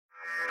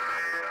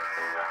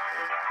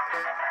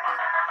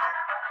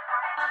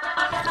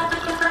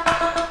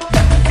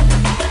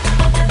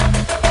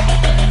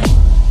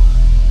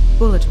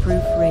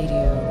Bulletproof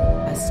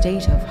Radio, a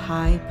state of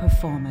high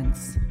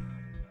performance.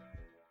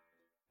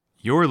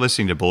 You're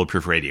listening to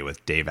Bulletproof Radio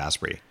with Dave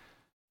Asprey.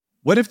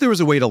 What if there was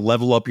a way to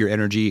level up your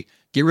energy,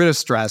 get rid of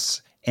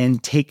stress,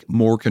 and take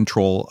more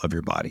control of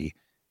your body?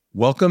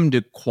 Welcome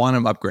to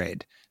Quantum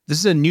Upgrade. This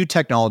is a new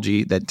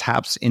technology that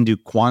taps into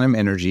quantum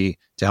energy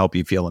to help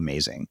you feel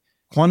amazing.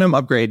 Quantum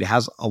Upgrade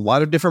has a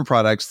lot of different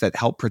products that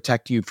help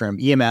protect you from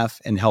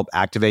EMF and help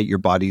activate your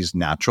body's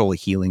natural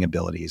healing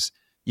abilities.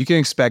 You can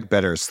expect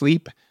better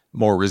sleep,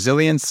 more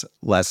resilience,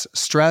 less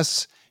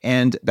stress,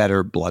 and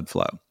better blood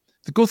flow.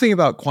 The cool thing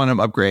about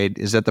Quantum Upgrade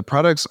is that the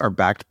products are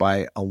backed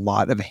by a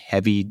lot of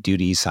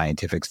heavy-duty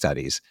scientific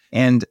studies,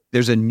 and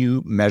there's a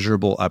new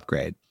measurable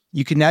upgrade.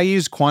 You can now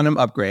use Quantum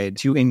Upgrade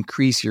to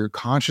increase your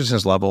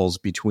consciousness levels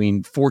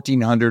between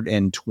 1400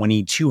 and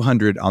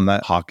 2200 on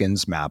the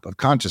Hawkins map of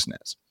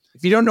consciousness.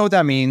 If you don't know what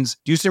that means,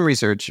 do some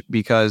research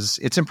because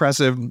it's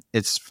impressive,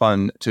 it's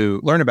fun to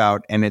learn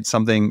about, and it's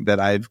something that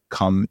I've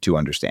come to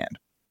understand.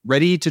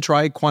 Ready to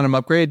try Quantum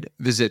Upgrade?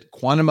 Visit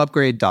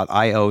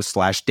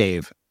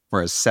quantumupgrade.io/Dave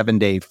for a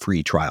 7-day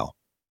free trial.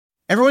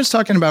 Everyone's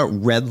talking about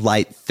red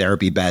light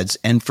therapy beds,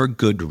 and for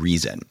good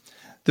reason.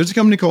 There's a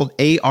company called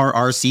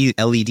ARRC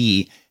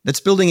LED that's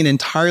building an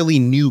entirely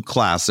new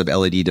class of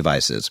LED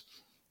devices.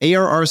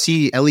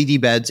 ARRC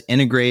LED beds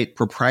integrate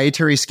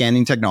proprietary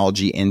scanning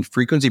technology and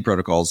frequency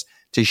protocols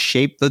to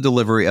shape the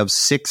delivery of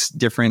 6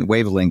 different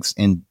wavelengths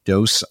in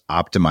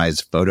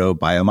dose-optimized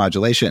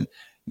photobiomodulation.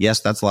 Yes,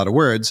 that's a lot of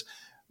words.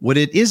 What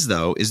it is,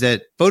 though, is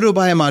that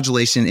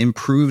photobiomodulation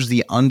improves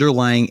the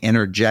underlying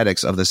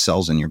energetics of the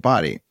cells in your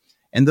body.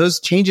 And those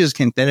changes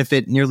can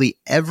benefit nearly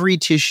every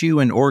tissue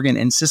and organ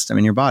and system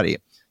in your body.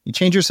 You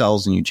change your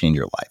cells and you change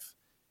your life.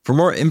 For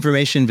more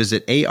information,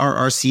 visit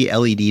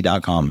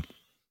arrcled.com.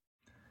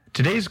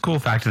 Today's cool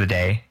fact of the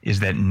day is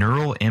that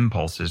neural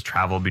impulses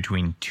travel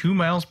between 2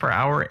 miles per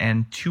hour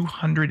and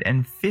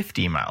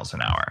 250 miles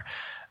an hour.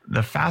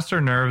 The faster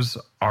nerves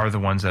are the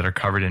ones that are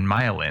covered in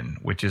myelin,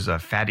 which is a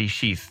fatty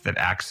sheath that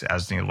acts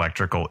as the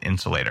electrical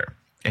insulator.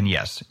 And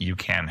yes, you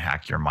can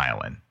hack your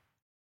myelin.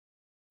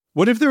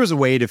 What if there was a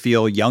way to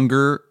feel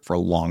younger for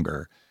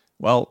longer?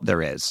 Well,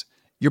 there is.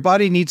 Your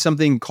body needs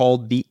something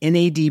called the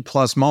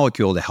NAD+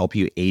 molecule to help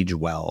you age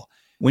well.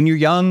 When you're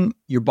young,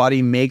 your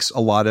body makes a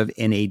lot of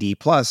NAD+,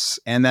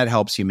 and that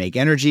helps you make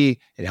energy,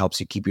 it helps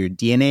you keep your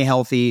DNA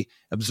healthy,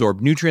 absorb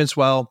nutrients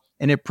well,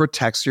 and it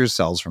protects your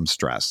cells from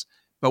stress.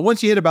 But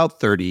once you hit about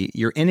 30,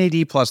 your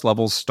NAD+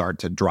 levels start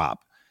to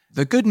drop.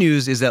 The good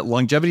news is that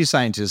longevity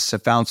scientists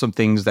have found some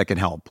things that can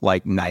help,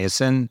 like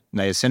niacin,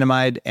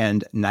 niacinamide,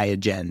 and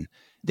Niagen.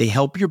 They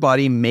help your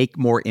body make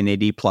more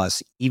NAD+,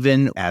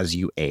 even as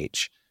you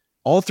age.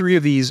 All 3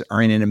 of these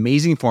are in an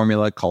amazing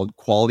formula called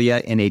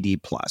Qualia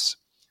NAD+.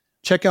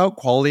 Check out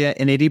Qualia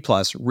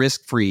NAD+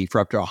 risk-free for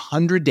up to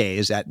 100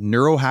 days at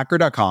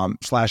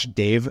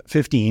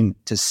neurohacker.com/Dave15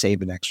 to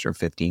save an extra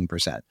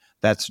 15%.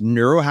 That's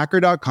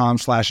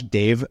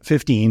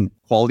neurohacker.com/Dave15,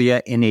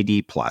 Qualia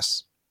NAD+.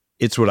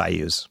 It's what I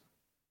use.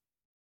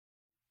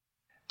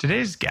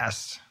 Today's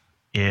guest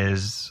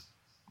is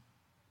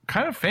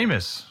kind of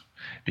famous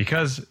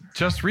because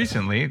just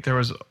recently there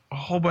was a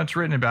whole bunch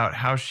written about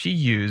how she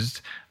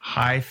used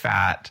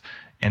high-fat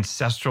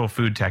ancestral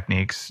food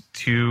techniques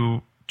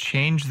to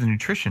change the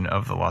nutrition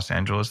of the Los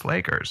Angeles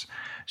Lakers.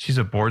 She's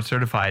a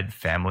board-certified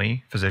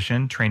family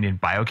physician trained in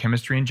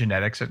biochemistry and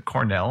genetics at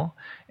Cornell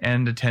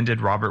and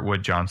attended Robert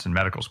Wood Johnson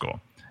Medical School.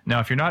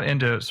 Now, if you're not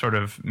into sort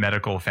of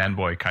medical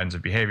fanboy kinds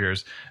of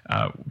behaviors,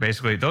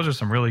 basically those are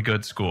some really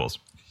good schools.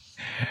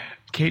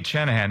 Cate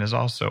Shanahan is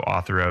also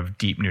author of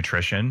Deep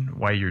Nutrition,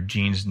 Why Your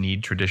Genes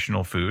Need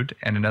Traditional Food,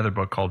 and another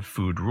book called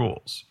Food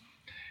Rules.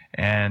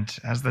 And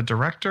as the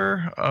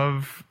director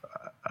of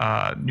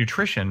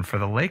nutrition for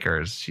the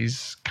Lakers,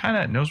 she's kind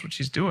of knows what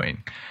she's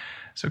doing.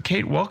 So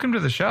Cate, welcome to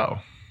the show.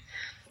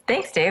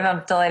 Thanks, Dave.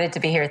 I'm delighted to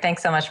be here.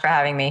 Thanks so much for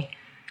having me.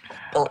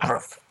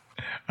 Bulletproof.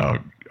 Oh,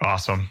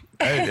 awesome.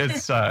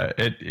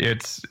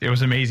 It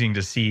was amazing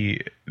to see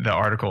the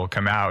article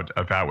come out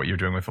about what you're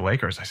doing with the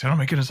Lakers. I said, oh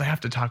my goodness, I have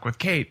to talk with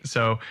Cate.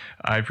 So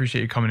I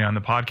appreciate you coming on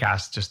the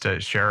podcast just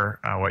to share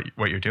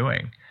what you're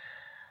doing.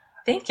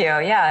 Thank you.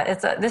 Yeah,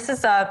 this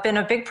has been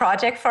a big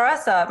project for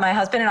us. My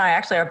husband and I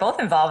actually are both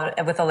involved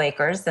with the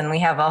Lakers, and we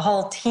have a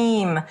whole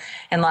team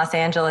in Los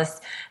Angeles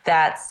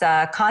that's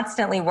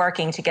constantly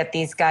working to get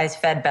these guys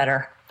fed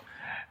better.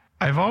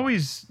 I've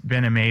always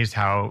been amazed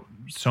how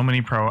so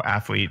many pro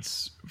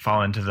athletes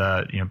fall into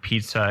the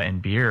pizza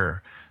and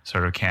beer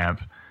sort of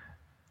camp.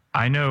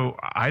 I know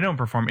I don't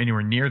perform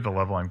anywhere near the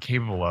level I'm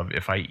capable of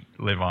if I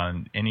live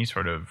on any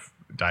sort of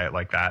diet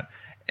like that.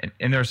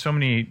 And there are so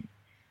many,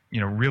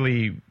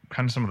 really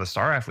kind of some of the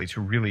star athletes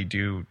who really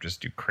do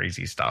just do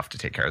crazy stuff to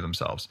take care of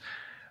themselves.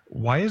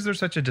 Why is there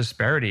such a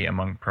disparity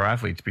among pro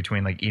athletes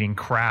between like eating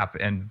crap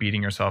and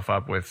beating yourself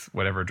up with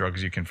whatever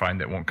drugs you can find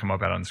that won't come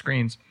up out on the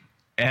screens,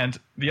 and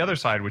the other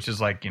side, which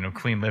is like,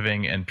 clean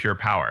living and pure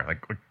power?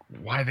 Like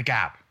why the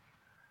gap?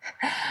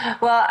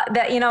 Well,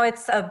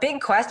 it's a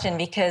big question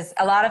because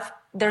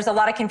there's a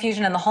lot of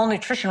confusion in the whole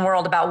nutrition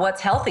world about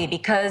what's healthy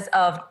because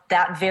of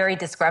that very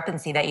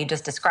discrepancy that you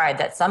just described,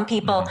 that some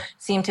people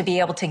seem to be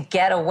able to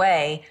get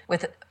away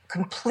with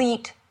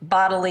complete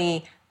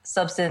bodily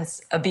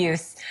substance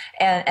abuse.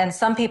 And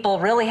some people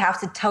really have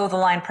to toe the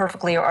line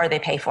perfectly or they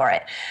pay for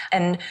it.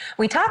 And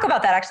we talk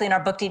about that actually in our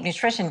book, Deep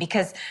Nutrition,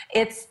 because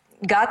it's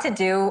got to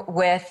do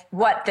with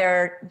what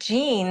their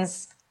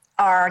genes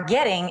are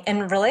getting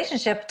in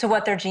relationship to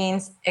what their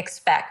genes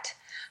expect.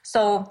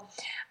 So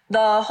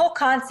the whole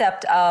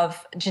concept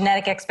of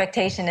genetic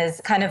expectation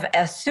is kind of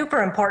a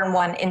super important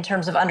one in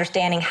terms of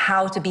understanding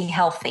how to be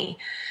healthy.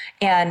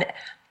 And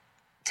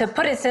to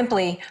put it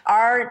simply,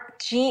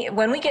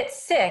 when we get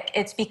sick,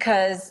 it's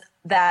because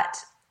that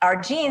our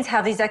genes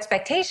have these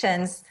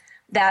expectations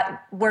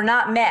that were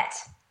not met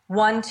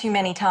one too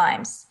many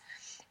times.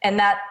 And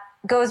that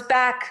goes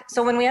back,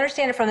 so when we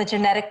understand it from the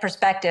genetic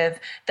perspective,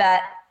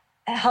 that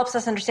helps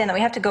us understand that we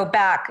have to go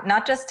back,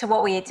 not just to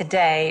what we ate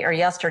today or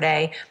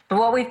yesterday, but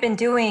what we've been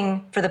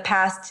doing for the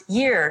past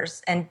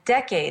years and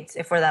decades,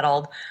 if we're that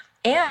old,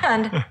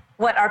 and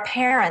what our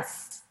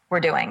parents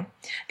were doing.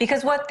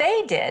 Because what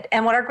they did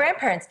and what our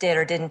grandparents did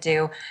or didn't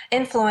do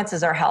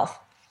influences our health.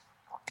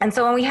 And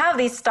so when we have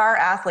these star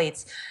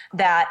athletes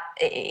that,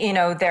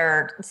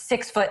 they're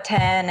 6'10"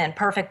 and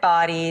perfect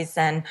bodies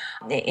and,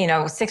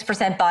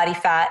 6% body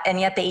fat, and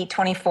yet they eat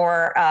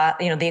 24,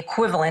 the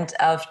equivalent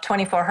of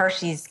 24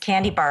 Hershey's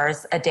candy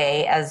bars a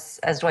day as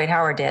Dwight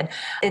Howard did,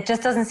 it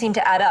just doesn't seem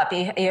to add up.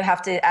 You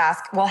have to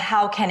ask, well,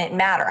 how can it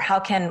matter? How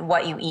can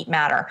what you eat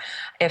matter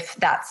if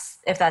that's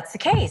the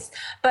case?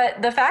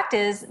 But the fact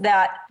is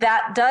that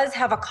does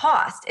have a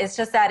cost. It's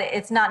just that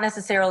it's not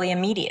necessarily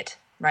immediate,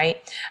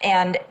 right?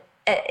 And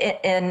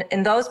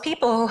in those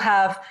people who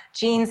have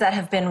genes that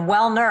have been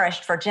well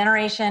nourished for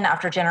generation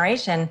after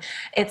generation,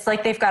 it's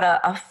like they've got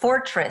a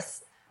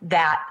fortress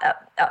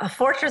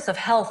of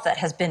health that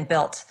has been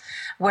built.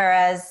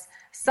 Whereas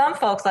some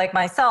folks like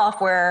myself,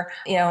 where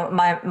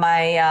my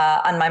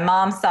on my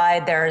mom's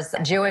side there's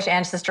Jewish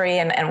ancestry,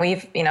 and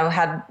we've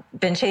had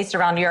been chased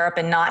around Europe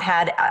and not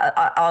had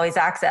always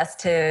access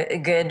to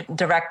good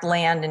direct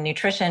land and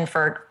nutrition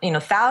for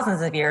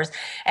thousands of years.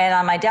 And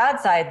on my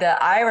dad's side,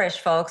 the Irish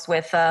folks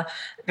with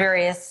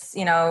various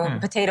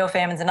potato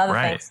famines and other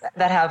things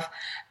that have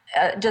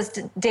just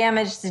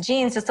damage the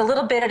genes just a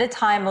little bit at a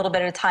time,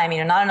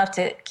 not enough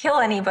to kill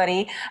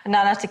anybody,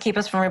 not enough to keep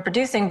us from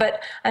reproducing,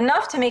 but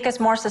enough to make us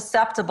more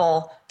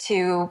susceptible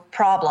to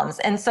problems.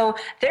 And so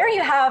there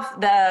you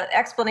have the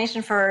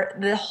explanation for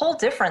the whole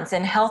difference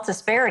in health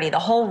disparity, the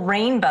whole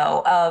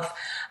rainbow of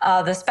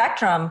the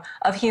spectrum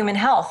of human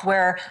health,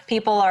 where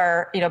people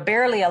are,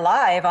 barely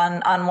alive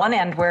on one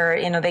end, where,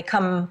 they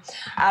come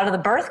out of the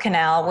birth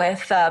canal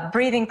with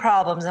breathing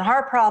problems and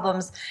heart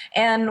problems,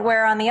 and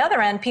where on the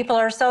other end, people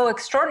are so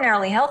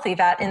extraordinarily healthy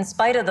that in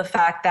spite of the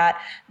fact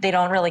that they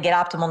don't really get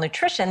optimal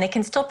nutrition, they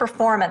can still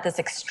perform at this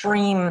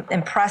extreme,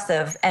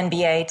 impressive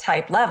NBA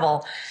type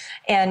level.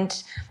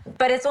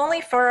 But it's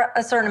only for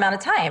a certain amount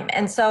of time.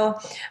 And so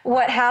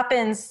what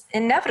happens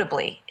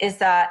inevitably is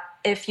that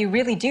if you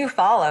really do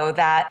follow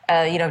that,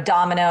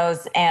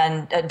 Domino's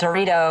and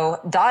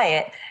Dorito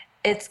diet,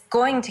 it's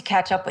going to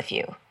catch up with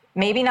you.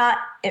 Maybe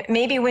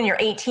when you're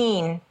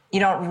 18, you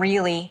don't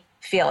really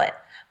feel it.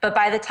 But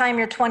by the time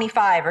you're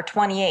 25 or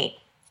 28,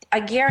 I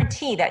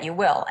guarantee that you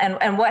will.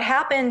 And what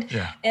happened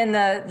in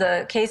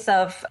the case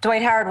of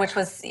Dwight Howard, which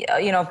was,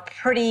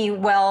 pretty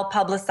well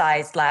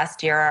publicized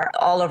last year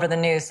all over the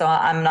news. So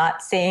I'm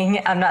not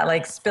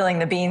like spilling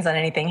the beans on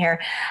anything here.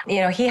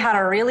 He had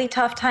a really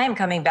tough time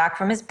coming back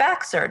from his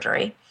back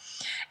surgery.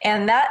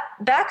 And that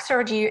back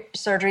surgery,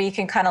 you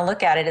can kind of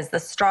look at it as the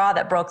straw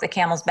that broke the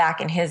camel's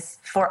back on his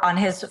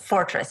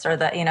fortress, or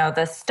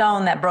the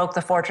stone that broke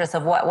the fortress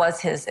of what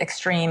was his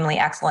extremely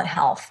excellent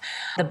health.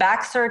 The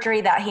back surgery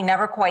that he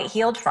never quite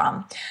healed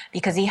from,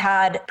 because he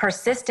had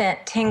persistent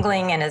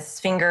tingling in his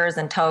fingers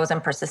and toes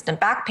and persistent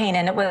back pain,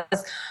 and it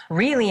was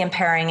really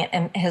impairing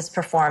his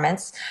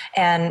performance.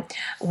 And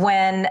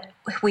when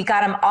we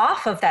got him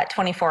off of that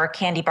 24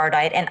 candy bar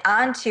diet and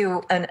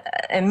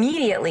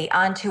immediately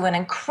onto an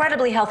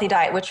incredibly healthy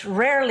diet, which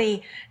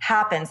rarely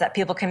happens that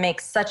people can make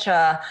such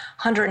a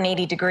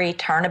 180-degree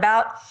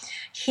turnabout.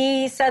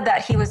 He said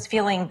that he was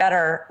feeling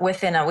better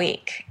within a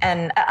week.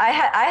 And I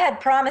had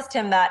promised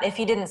him that if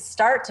he didn't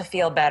start to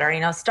feel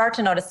better, start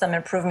to notice some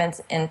improvements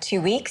in 2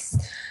 weeks,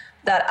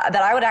 that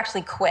I would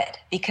actually quit,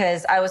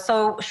 because I was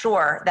so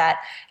sure that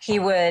he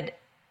would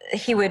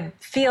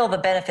feel the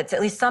benefits,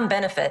 at least some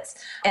benefits.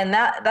 And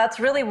that's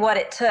really what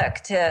it took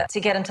to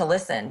get him to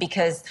listen,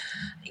 because,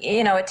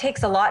 it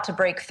takes a lot to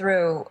break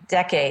through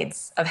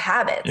decades of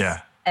habits. Yeah.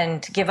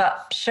 And to give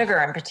up sugar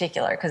in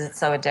particular, because it's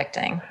so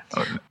addicting.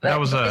 That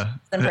was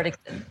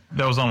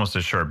almost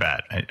a sure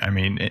bet. I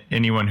mean,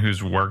 anyone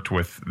who's worked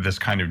with this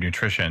kind of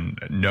nutrition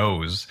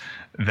knows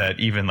that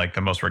even like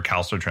the most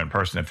recalcitrant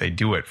person, if they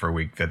do it for a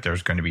week, that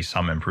there's going to be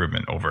some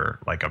improvement over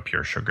like a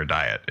pure sugar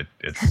diet.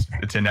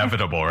 It's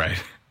inevitable,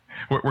 right?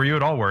 Were you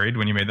at all worried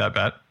when you made that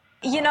bet?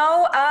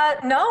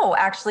 No,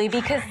 actually,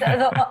 because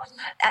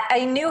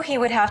I knew he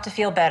would have to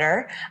feel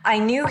better. I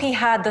knew he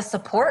had the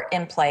support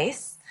in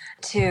place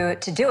to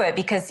do it,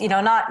 because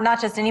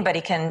not just anybody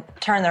can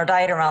turn their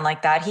diet around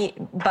like that.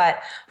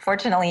 But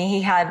fortunately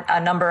he had a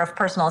number of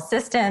personal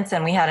assistants,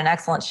 and we had an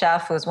excellent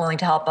chef who was willing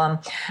to help him,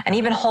 and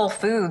even Whole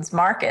Foods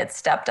Market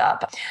stepped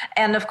up.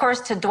 And of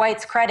course, to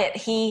Dwight's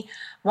credit,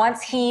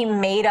 once he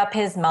made up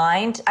his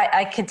mind,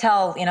 I could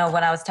tell, when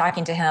I was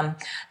talking to him,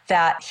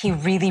 that he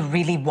really,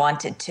 really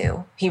wanted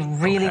to. He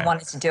really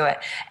wanted to do it,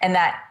 and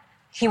that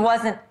he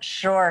wasn't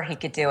sure he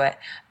could do it.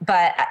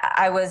 But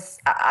I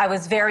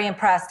was very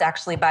impressed,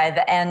 actually, by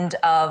the end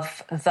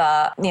of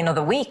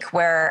the week,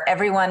 where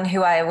everyone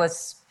who I was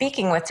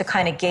speaking with to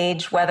kind of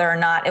gauge whether or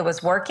not it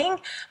was working,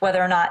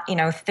 whether or not,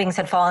 things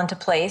had fallen into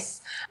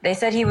place, they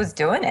said he was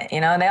doing it,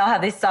 and they all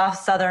have these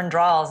soft Southern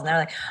drawls, and they're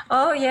like,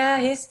 oh yeah,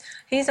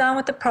 he's on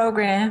with the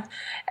program.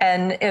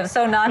 And it was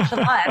so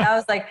nonchalant. And I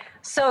was like,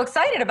 so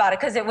excited about it,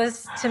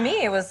 because to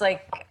me, it was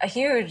like a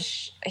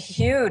huge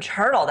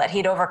hurdle that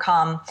he'd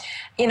overcome.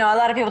 A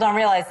lot of people don't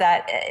realize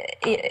that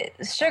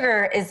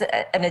sugar is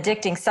an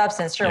addicting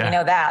substance. Sure, we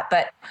know that,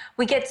 but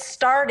we get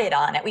started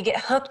on it. We get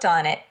hooked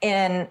on it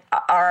in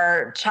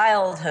our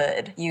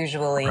childhood,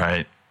 usually.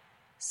 Right.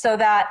 So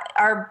that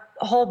our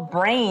whole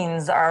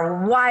brains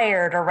are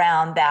wired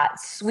around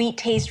that sweet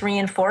taste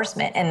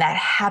reinforcement and that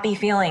happy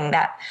feeling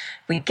that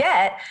we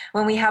get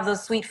when we have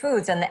those sweet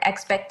foods, and the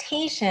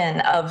expectation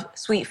of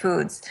sweet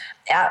foods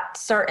at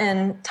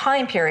certain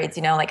time periods,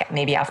 like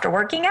maybe after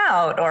working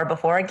out or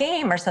before a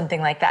game or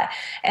something like that.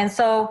 And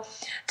so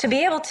to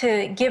be able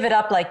to give it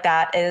up like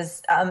that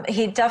is,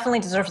 he definitely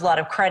deserves a lot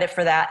of credit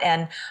for that.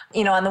 And,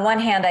 on the one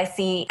hand, I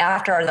see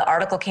after the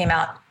article came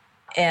out,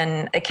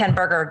 and Ken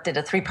Berger did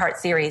a 3-part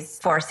series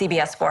for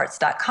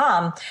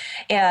CBSSports.com.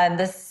 And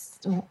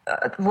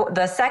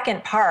the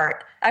second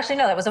part, actually,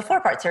 no, that was a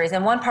 4-part series.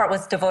 And one part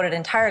was devoted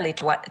entirely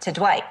to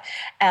Dwight.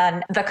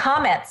 And the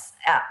comments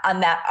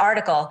on that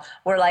article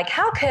were like,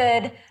 how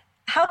could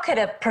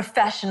a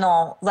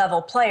professional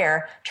level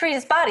player treat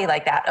his body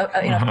like that?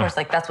 Of course,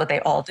 like that's what they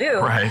all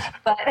do. Right.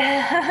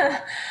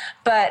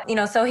 But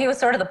so he was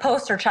sort of the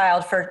poster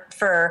child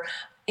for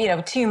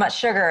too much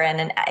sugar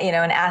and an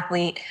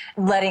athlete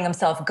letting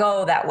himself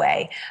go that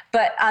way.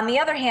 But on the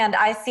other hand,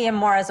 I see him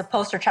more as a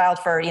poster child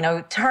for,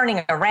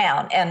 turning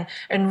around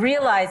and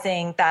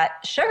realizing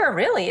that sugar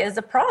really is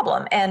a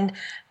problem, and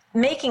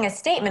making a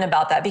statement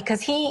about that,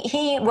 because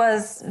he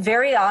was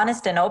very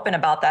honest and open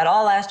about that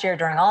all last year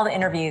during all the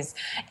interviews.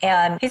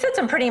 And he said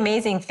some pretty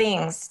amazing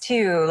things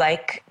too,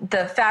 like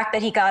the fact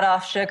that he got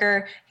off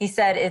sugar. He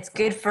said it's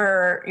good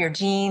for your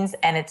genes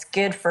and it's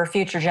good for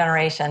future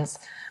generations,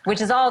 which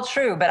is all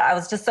true. But I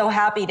was just so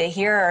happy to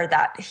hear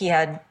that he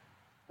had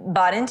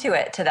bought into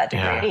it to that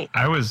degree. Yeah,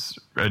 I was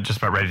just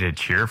about ready to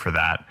cheer for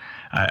that.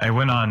 I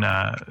went on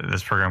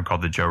this program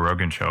called The Joe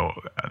Rogan Show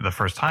the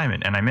first time,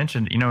 and I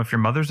mentioned, if your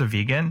mother's a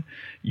vegan,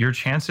 your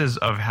chances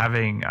of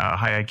having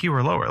high IQ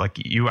are lower. Like,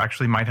 you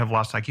actually might have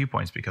lost IQ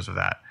points because of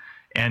that.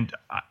 And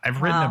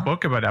I've written a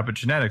book about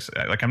epigenetics.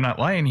 Like, I'm not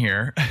lying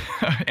here.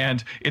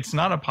 And it's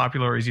not a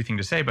popular or easy thing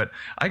to say, but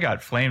I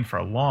got flamed for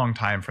a long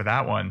time for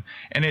that one.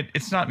 And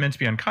it's not meant to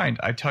be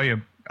unkind. I tell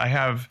you, I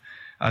have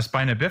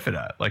spina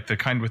bifida, like the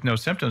kind with no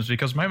symptoms,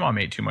 because my mom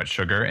ate too much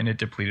sugar and it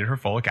depleted her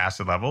folic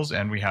acid levels,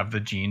 and we have the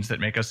genes that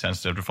make us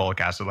sensitive to folic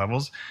acid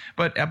levels.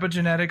 But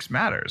epigenetics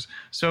matters.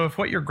 So if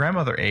what your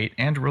grandmother ate,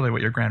 and really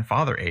what your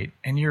grandfather ate,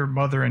 and your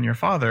mother and your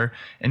father,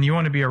 and you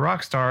want to be a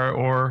rock star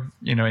or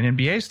an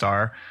NBA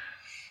star,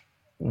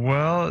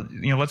 well,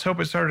 let's hope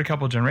it started a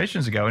couple of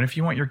generations ago. And if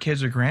you want your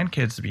kids or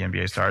grandkids to be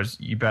NBA stars,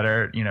 you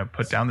better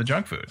put down the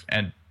junk food.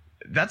 And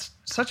that's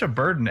such a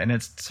burden, and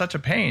it's such a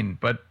pain,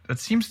 but it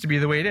seems to be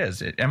the way it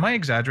is. Am I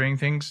exaggerating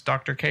things,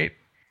 Dr. Cate?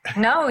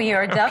 No,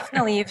 you're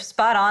definitely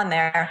spot on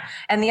there.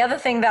 And the other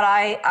thing that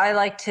I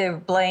like to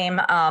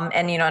blame,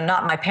 and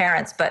not my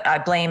parents, but I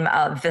blame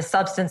the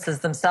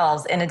substances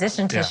themselves, in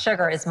addition to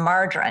sugar, is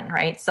margarine,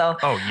 right? So,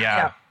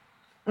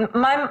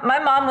 my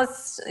mom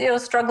was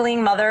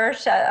struggling mother.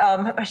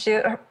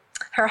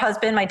 Her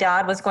husband, my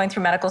dad, was going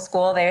through medical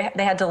school. They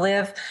had to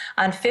live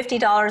on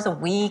 $50 a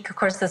week. Of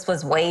course, this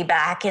was way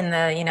back in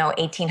the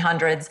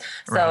 1800s,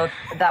 so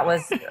that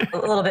was a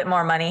little bit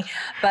more money.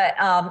 But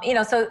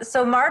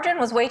so margarine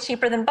was way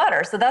cheaper than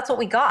butter, so that's what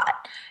we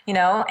got,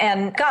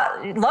 and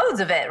got loads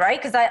of it,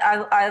 right? Because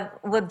I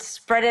would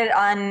spread it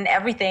on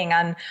everything,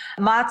 on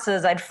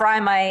matzahs. I'd fry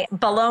my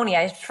bologna.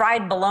 I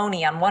fried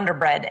bologna on Wonder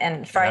Bread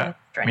and fried. Yeah.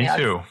 Me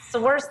too. It's the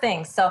worst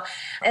thing. So,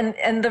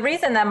 and the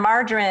reason that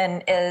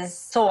margarine is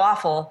so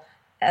awful,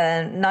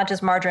 not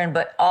just margarine,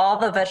 but all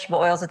the vegetable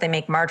oils that they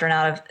make margarine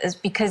out of, is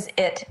because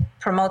it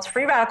promotes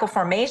free radical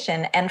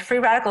formation, and free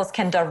radicals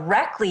can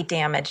directly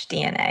damage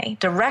DNA,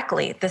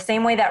 directly, the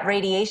same way that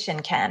radiation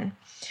can.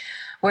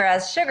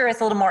 Whereas sugar is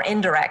a little more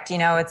indirect.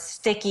 It's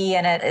sticky,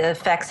 and it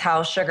affects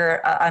how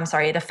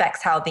it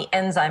affects how the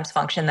enzymes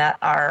function that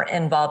are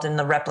involved in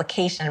the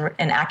replication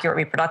and accurate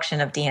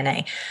reproduction of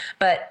DNA.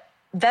 But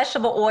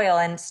vegetable oil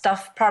and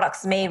stuff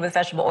products made with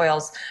vegetable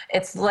oils,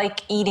 it's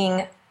like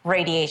eating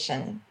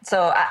radiation.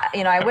 So,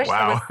 I wish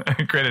wow,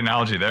 great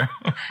analogy there.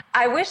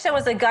 I wish there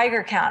was a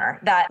Geiger counter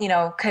that,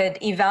 could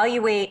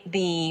evaluate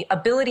the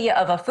ability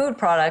of a food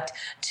product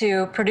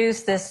to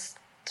produce this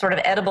sort of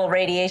edible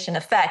radiation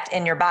effect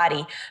in your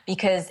body.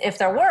 Because if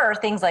there were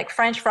things like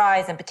French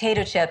fries and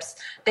potato chips,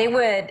 they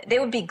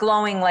would be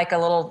glowing like a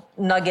little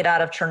nugget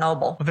out of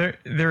Chernobyl. Well,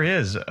 there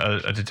is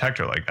a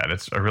detector like that.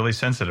 It's a really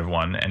sensitive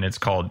one, and it's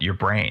called your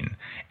brain.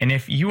 And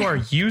if you are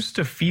used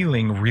to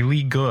feeling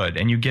really good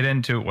and you get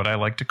into what I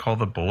like to call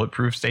the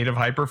bulletproof state of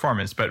high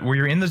performance, but where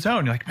you're in the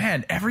zone, you're like,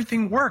 man,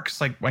 everything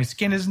works. Like my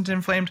skin isn't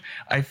inflamed.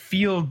 I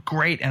feel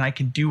great and I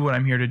can do what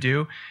I'm here to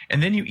do.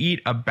 And then you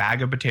eat a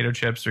bag of potato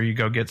chips or you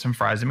go get some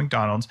fries at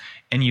McDonald's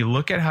and you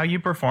look at how you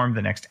perform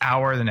the next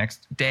hour, the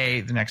next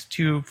day, the next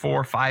 2,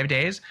 4, 5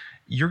 days,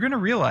 you're going to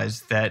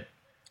realize that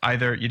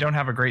either you don't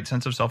have a great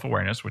sense of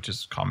self-awareness, which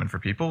is common for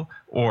people,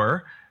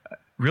 or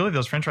really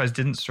those French fries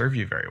didn't serve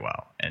you very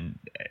well. And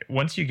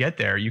once you get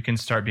there, you can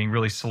start being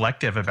really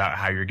selective about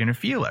how you're going to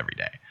feel every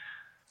day.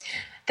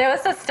 There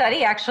was a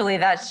study actually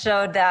that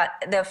showed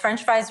that the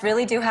French fries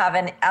really do have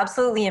an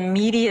absolutely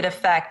immediate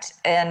effect.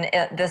 And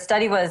the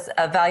study was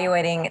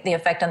evaluating the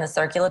effect on the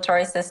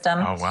circulatory system.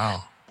 Oh,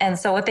 wow. And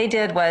so what they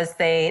did was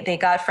they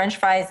got French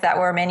fries that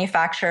were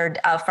manufactured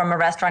from a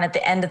restaurant at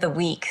the end of the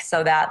week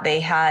so that they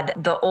had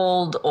the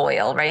old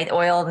oil, right?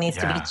 Oil needs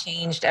to be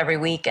changed every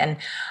week. And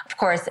of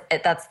course,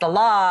 that's the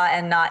law,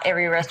 and not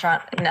every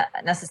restaurant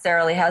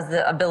necessarily has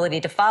the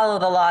ability to follow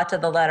the law to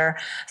the letter.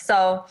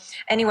 So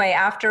anyway,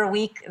 after a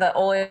week, the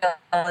oil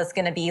is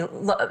going to be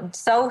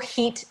so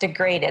heat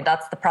degraded.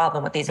 That's the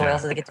problem with these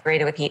oils, is they get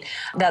degraded with heat,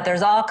 that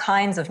there's all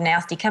kinds of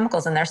nasty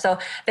chemicals in there. So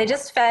they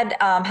just fed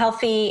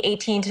healthy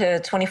 18 to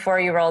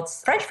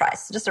 24-year-olds French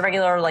fries, just a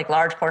regular, like,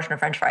 large portion of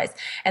French fries.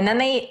 And then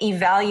they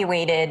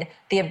evaluated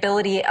the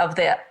ability of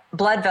the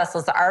blood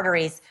vessels, the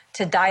arteries,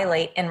 to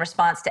dilate in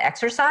response to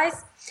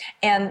exercise.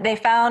 And they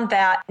found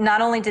that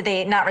not only did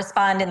they not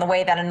respond in the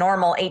way that a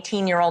normal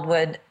 18-year-old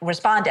would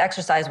respond to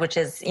exercise, which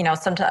is,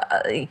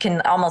 sometimes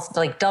can almost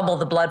like double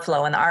the blood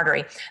flow in the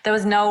artery. There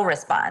was no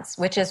response,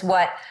 which is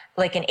what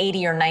like an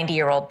 80 or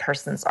 90-year-old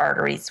person's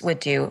arteries would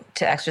do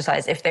to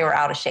exercise if they were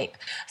out of shape.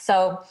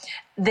 So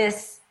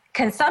this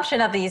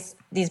consumption of these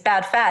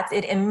bad fats,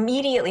 it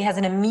immediately has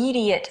an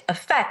immediate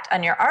effect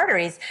on your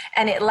arteries,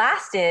 and it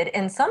lasted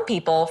in some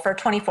people for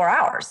 24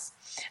 hours.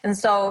 And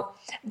so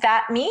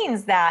that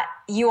means that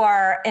you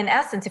are, in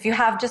essence, if you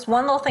have just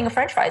one little thing of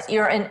French fries,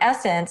 you're in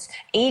essence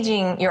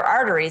aging your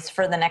arteries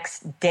for the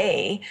next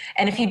day.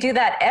 And if you do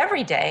that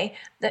every day,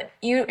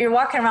 you're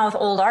walking around with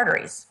old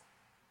arteries.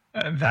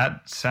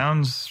 That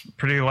sounds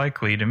pretty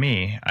likely to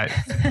me.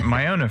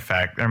 My own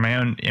impact,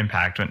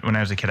 when I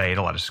was a kid, I ate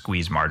a lot of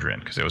squeezed margarine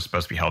because it was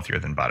supposed to be healthier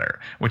than butter,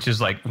 which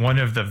is like one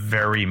of the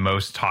very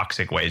most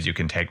toxic ways you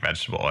can take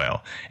vegetable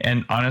oil.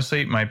 And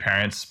honestly, my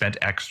parents spent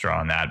extra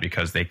on that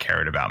because they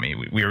cared about me.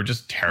 We were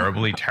just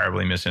terribly,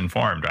 terribly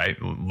misinformed, right?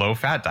 Low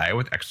fat diet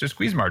with extra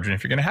squeezed margarine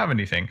if you're going to have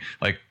anything.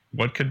 Like,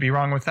 what could be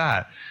wrong with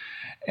that?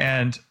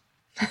 And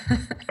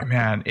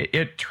man,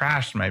 it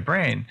trashed my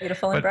brain.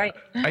 Beautiful and bright.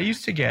 I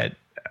used to get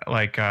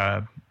like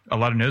a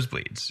lot of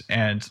nosebleeds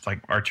and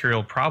like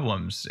arterial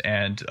problems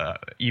and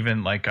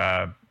even like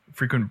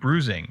frequent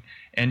bruising.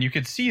 And you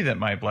could see that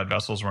my blood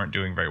vessels weren't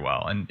doing very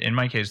well. And in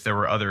my case, there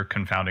were other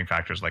confounding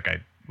factors, like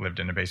I lived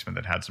in a basement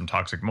that had some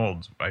toxic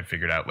molds, I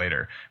figured out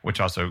later, which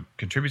also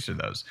contributes to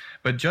those.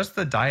 But just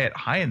the diet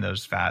high in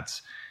those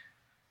fats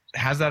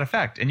has that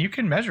effect. And you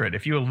can measure it.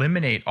 If you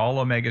eliminate all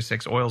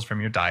omega-6 oils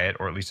from your diet,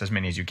 or at least as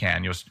many as you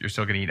can, you're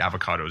still going to eat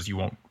avocados. You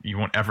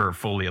won't ever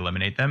fully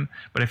eliminate them.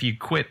 But if you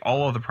quit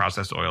all of the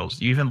processed oils,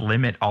 you even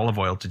limit olive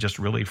oil to just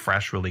really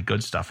fresh, really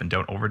good stuff and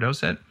don't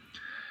overdose it.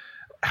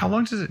 How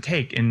long does it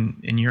take in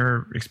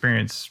your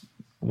experience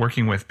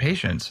working with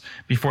patients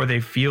before they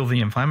feel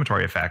the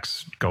inflammatory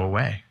effects go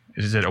away?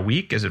 Is it a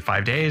week? Is it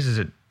 5 days? Is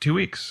it 2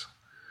 weeks?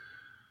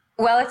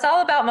 Well, it's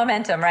all about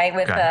momentum, right?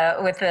 With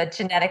the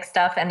genetic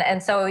stuff.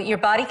 And so your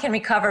body can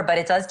recover, but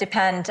it does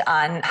depend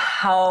on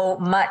how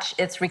much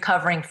it's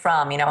recovering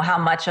from, how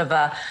much of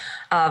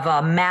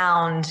a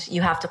mound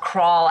you have to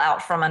crawl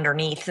out from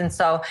underneath. And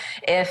so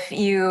if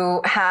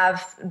you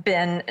have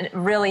been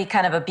really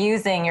kind of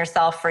abusing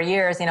yourself for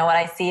years, what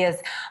I see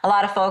is a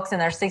lot of folks in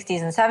their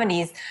 60s and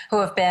 70s who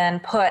have been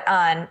put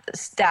on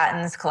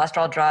statins,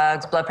 cholesterol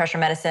drugs, blood pressure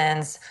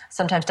medicines,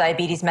 sometimes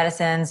diabetes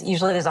medicines.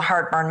 Usually there's a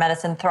heartburn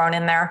medicine thrown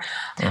in there.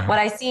 Mm-hmm. What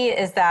I see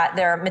is that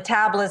their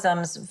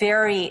metabolism's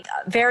very,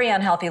 very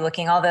unhealthy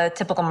looking. All the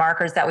typical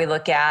markers that we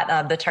look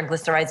at, the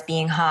triglycerides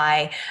being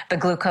high, the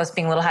glucose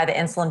being a little high, the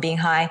insulin being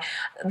high,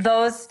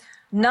 those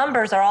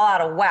numbers are all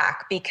out of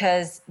whack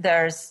because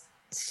there's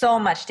so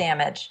much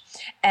damage.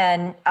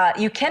 And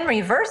you can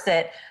reverse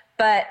it,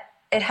 but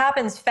it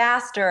happens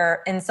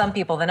faster in some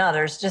people than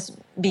others just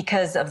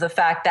because of the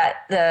fact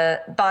that the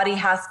body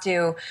has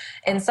to,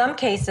 in some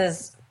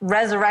cases,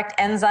 resurrect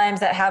enzymes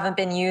that haven't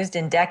been used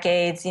in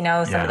decades, some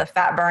of the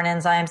fat burn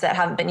enzymes that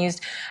haven't been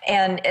used.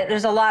 And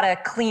there's a lot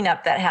of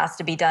cleanup that has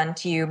to be done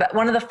to you. But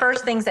one of the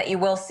first things that you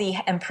will see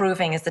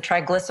improving is the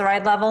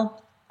triglyceride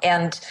level.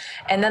 And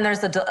then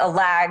there's a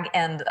lag,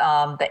 and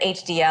the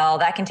HDL,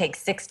 that can take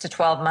 6 to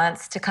 12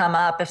 months to come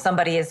up. If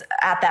somebody is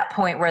at that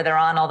point where they're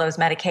on all those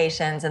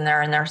medications and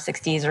they're in their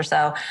 60s or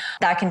so,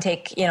 that can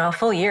take, a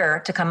full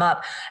year to come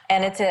up.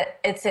 And it's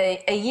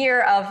a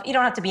year of, you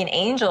don't have to be an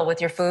angel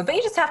with your food, but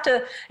you just have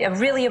to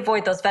really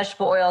avoid those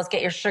vegetable oils,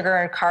 get your sugar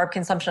and carb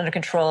consumption under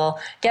control,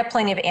 get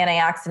plenty of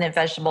antioxidant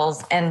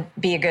vegetables, and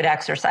be a good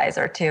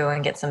exerciser too,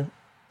 and get some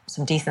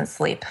decent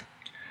sleep.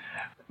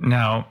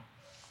 Now,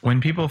 when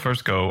people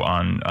first go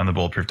on the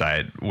Bulletproof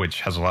diet,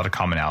 which has a lot of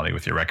commonality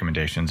with your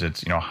recommendations,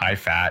 it's, high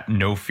fat,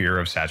 no fear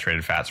of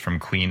saturated fats from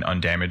clean,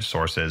 undamaged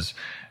sources,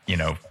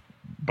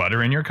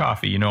 butter in your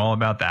coffee, all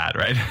about that,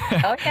 right?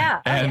 Oh,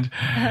 yeah. And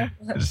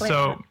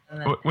so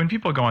when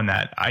people go on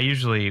that, I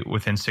usually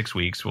within 6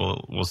 weeks,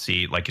 we'll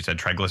see, like you said,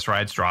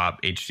 triglycerides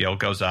drop, HDL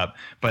goes up.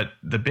 But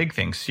the big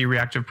thing,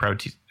 C-reactive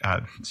protein,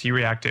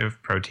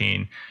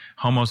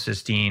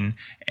 homocysteine,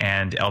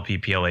 and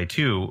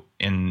LPPLA2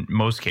 in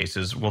most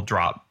cases will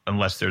drop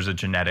unless there's a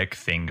genetic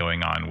thing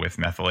going on with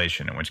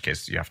methylation, in which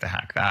case you have to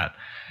hack that.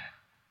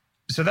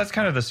 So that's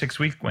kind of the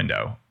 6-week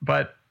window.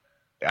 But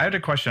I had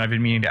a question I've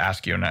been meaning to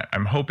ask you, and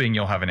I'm hoping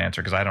you'll have an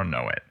answer because I don't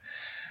know it.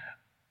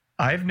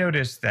 I've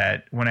noticed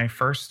that when I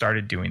first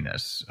started doing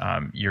this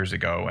years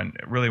ago, and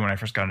really when I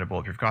first got into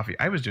Bulletproof coffee,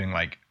 I was doing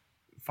like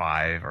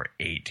 5 or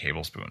 8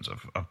 tablespoons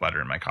of butter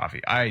in my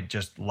coffee. I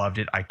just loved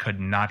it. I could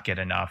not get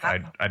enough.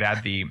 I'd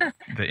add the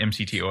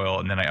MCT oil,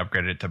 and then I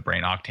upgraded it to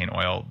brain octane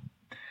oil.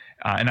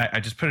 And I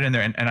just put it in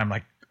there, and I'm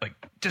like,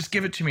 just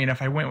give it to me. And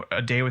if I went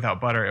a day without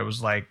butter, it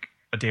was like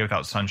a day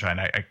without sunshine.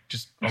 I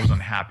was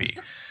unhappy.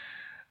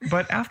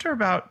 But after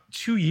about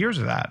 2 years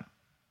of that,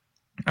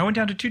 I went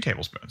down to 2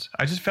 tablespoons.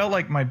 I just felt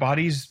like my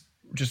body's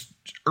just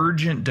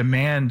urgent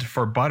demand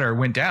for butter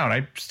went down.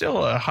 I'm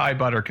still a high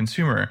butter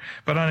consumer,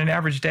 but on an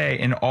average day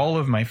in all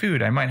of my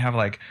food, I might have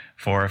like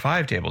 4 or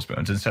 5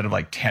 tablespoons instead of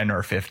like 10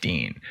 or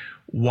 15.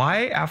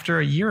 Why, after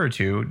a year or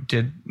two,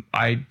 did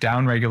I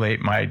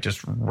downregulate my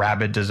just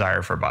rabid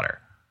desire for butter?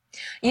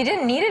 You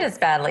didn't need it as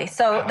badly.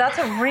 So that's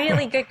a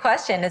really good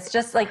question. It's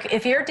just like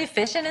if you're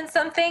deficient in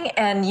something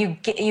and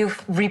you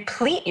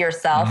replete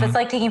yourself, it's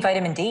like taking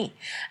vitamin D.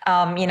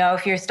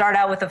 If you start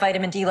out with a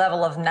vitamin D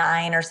level of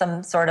 9 or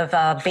some sort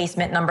of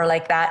basement number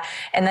like that,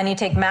 and then you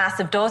take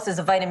massive doses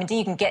of vitamin D,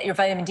 you can get your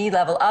vitamin D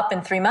level up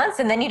in 3 months,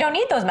 and then you don't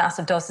need those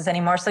massive doses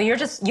anymore. So you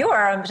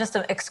are just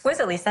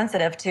exquisitely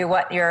sensitive to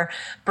what your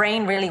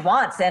brain really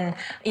wants. And,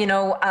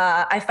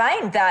 I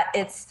find that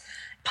it's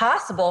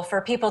possible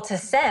for people to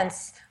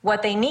sense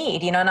what they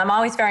need, and I'm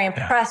always very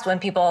impressed when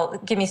people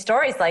give me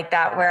stories like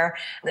that where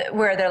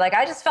they're like,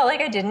 I just felt like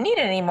I didn't need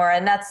it anymore.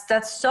 And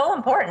that's so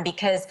important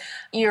because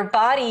your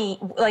body,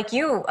 like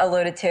you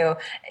alluded to,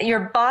 your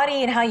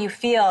body and how you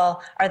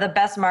feel are the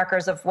best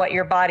markers of what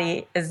your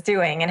body is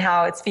doing and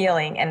how it's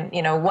feeling and,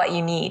 what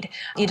you need.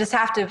 You just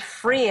have to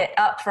free it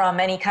up from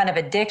any kind of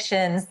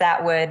addictions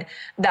that would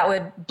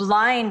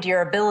blind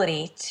your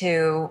ability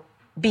to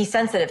be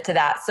sensitive to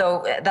that.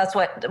 So that's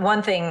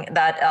one thing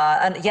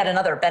that yet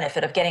another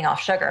benefit of getting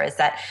off sugar is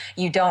that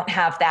you don't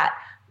have that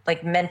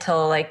like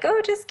mental,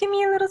 oh, just give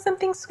me a little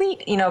something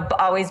sweet,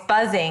 always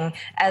buzzing,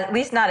 at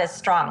least not as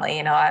strongly.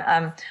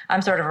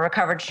 I'm sort of a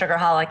recovered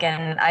sugarholic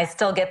and I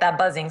still get that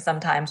buzzing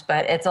sometimes,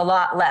 but it's a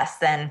lot less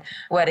than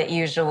what it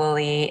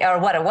usually, or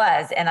what it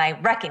was. And I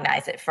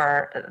recognize it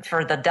for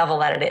the devil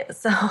that it is.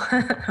 So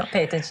I'll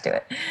pay attention to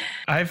it.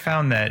 I've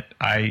found that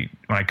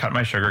when I cut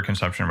my sugar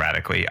consumption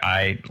radically,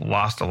 I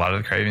lost a lot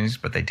of the cravings,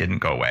 but they didn't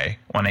go away.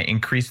 When I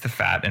increased the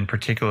fat, and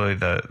particularly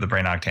the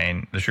brain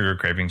octane, the sugar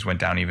cravings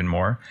went down even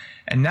more.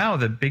 And now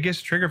the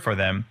biggest trigger for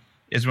them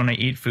is when I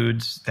eat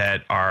foods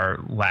that are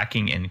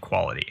lacking in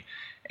quality.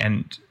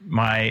 And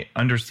my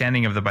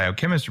understanding of the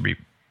biochemistry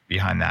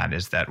behind that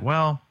is that,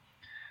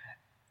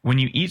 when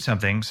you eat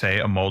something, say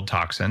a mold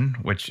toxin,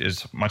 which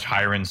is much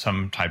higher in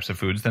some types of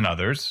foods than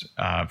others,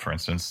 for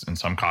instance, in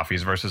some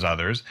coffees versus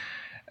others,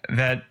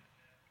 that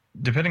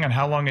depending on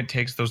how long it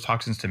takes those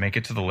toxins to make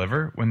it to the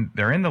liver, when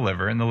they're in the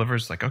liver, and the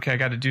liver's like, okay, I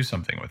got to do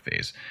something with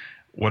these.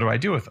 What do I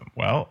do with them?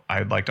 Well,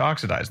 I'd like to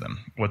oxidize them.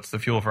 What's the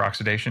fuel for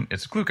oxidation?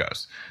 It's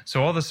glucose.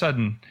 So all of a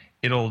sudden,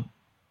 it'll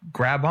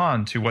grab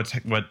on to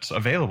what's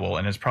available,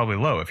 and it's probably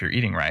low if you're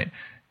eating right,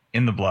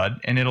 in the blood,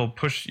 and it'll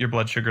push your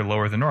blood sugar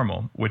lower than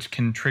normal, which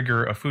can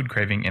trigger a food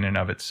craving in and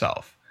of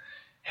itself.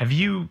 Have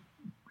you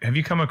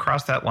come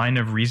across that line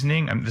of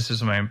reasoning? This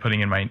is what I'm putting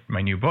in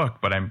my new book,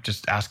 but I'm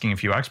just asking a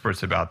few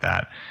experts about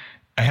that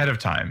ahead of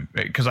time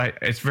because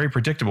it's very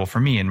predictable for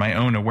me in my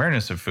own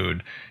awareness of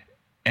food.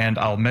 And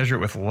I'll measure it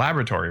with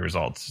laboratory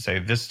results to say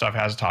this stuff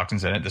has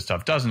toxins in it, this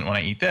stuff doesn't when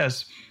I eat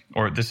this,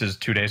 or this is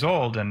 2 days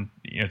old and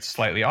it's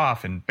slightly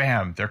off and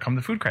bam, there come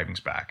the food cravings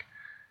back.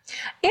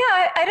 Yeah,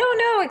 I don't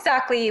know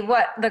exactly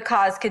what the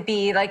cause could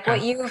be. Like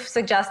what you've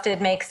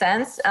suggested makes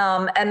sense.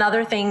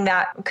 Another thing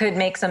that could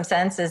make some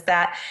sense is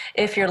that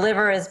if your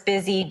liver is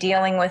busy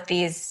dealing with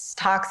these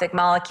toxic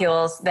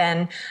molecules,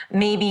 then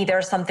maybe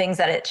there's some things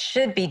that it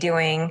should be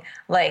doing,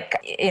 like,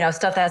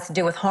 stuff that has to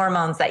do with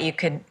hormones that you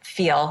could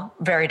feel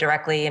very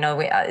directly.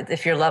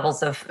 If your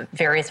levels of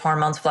various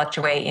hormones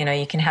fluctuate,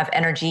 you can have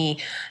energy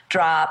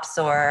drops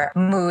or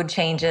mood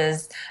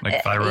changes.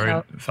 Like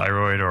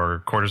thyroid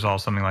or cortisol,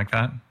 something like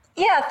that?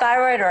 Yeah,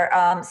 thyroid or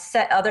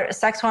other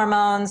sex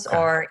hormones,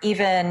 or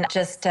even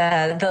just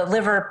the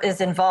liver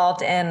is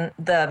involved in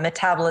the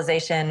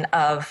metabolization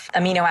of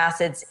amino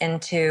acids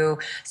into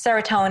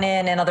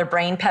serotonin and other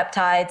brain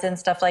peptides and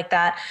stuff like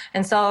that.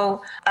 And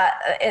so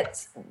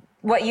it's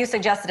what you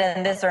suggested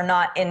and this are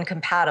not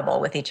incompatible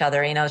with each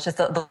other. It's just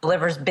the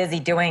liver's busy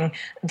dealing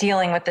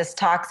with this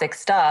toxic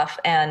stuff,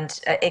 and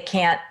it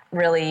can't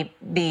really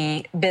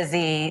be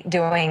busy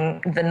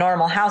doing the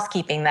normal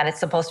housekeeping that it's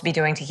supposed to be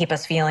doing to keep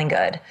us feeling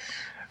good.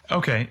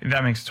 Okay,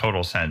 that makes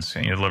total sense.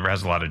 The liver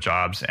has a lot of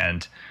jobs,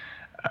 and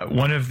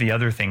one of the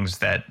other things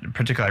that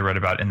particularly I wrote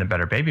about in the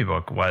Better Baby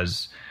book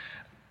was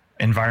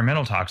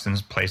environmental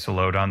toxins place a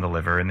load on the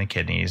liver and the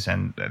kidneys,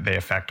 and they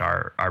affect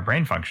our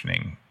brain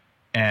functioning.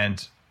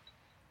 And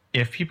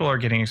if people are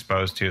getting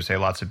exposed to, say,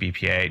 lots of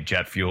BPA,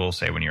 jet fuel,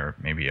 say when you're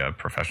maybe a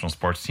professional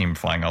sports team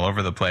flying all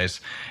over the place,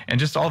 and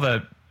just all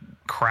the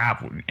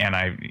crap,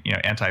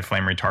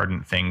 anti-flame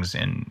retardant things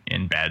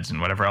in beds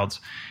and whatever else,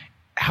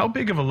 how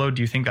big of a load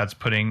do you think that's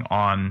putting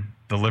on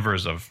the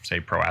livers of, say,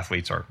 pro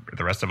athletes or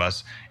the rest of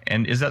us?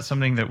 And is that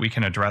something that we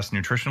can address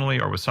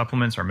nutritionally or with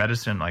supplements or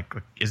medicine? Like,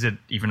 is it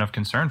even of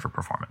concern for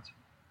performance?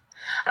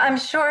 I'm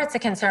sure it's a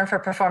concern for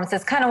performance.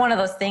 It's kind of one of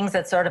those things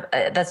that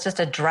that's just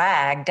a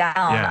drag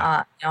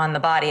down on the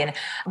body. And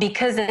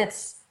because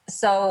it's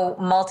so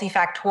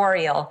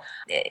multifactorial,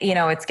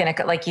 it's going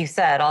to, like you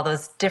said, all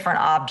those different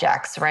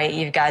objects, right?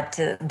 You've got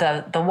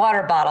the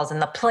water bottles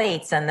and the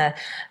plates and the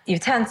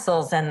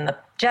utensils and the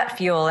jet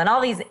fuel and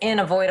all these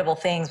unavoidable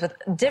things with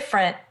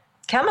different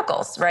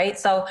chemicals, right?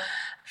 So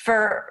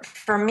for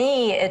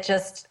me, it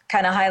just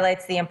kind of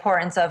highlights the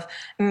importance of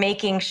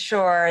making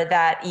sure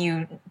that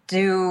you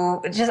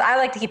I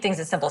like to keep things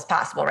as simple as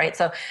possible, right?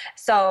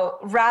 So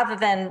rather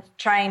than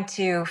trying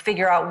to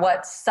figure out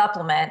what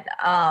supplement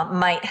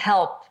might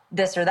help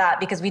this or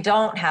that, because we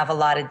don't have a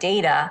lot of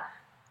data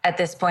at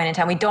this point in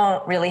time, we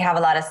don't really have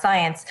a lot of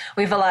science.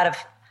 We have a lot of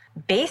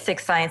basic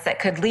science that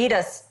could lead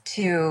us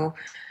to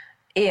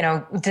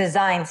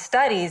design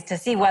studies to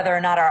see whether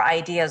or not our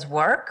ideas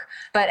work.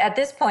 But at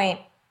this point,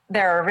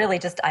 they're really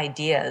just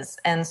ideas.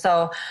 And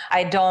so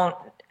I don't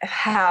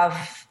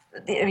have,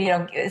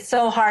 it's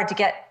so hard to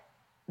get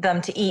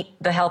them to eat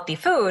the healthy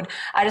food.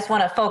 I just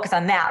want to focus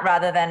on that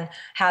rather than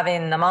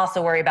having them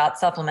also worry about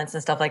supplements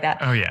and stuff like that.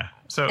 Oh, yeah.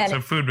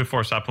 So food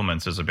before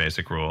supplements is a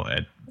basic rule.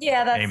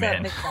 Yeah, that's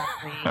Amen. it.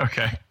 Exactly.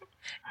 Okay.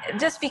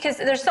 Just because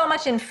there's so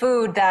much in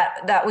food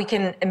that we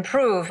can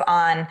improve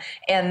on,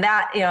 and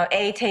that,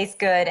 A, tastes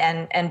good,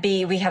 and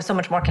B, we have so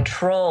much more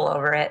control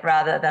over it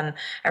rather than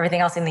everything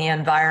else in the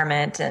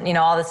environment and,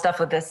 all this stuff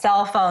with the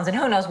cell phones and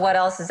who knows what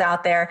else is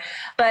out there.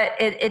 But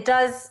it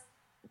does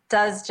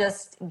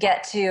just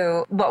get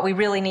to what we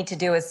really need to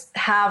do is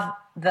have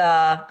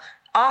the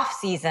off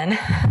season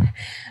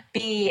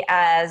be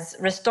as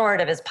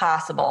restorative as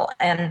possible.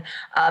 And,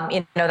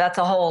 that's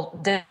a whole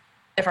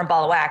different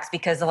ball of wax,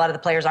 because a lot of the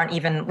players aren't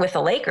even with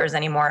the Lakers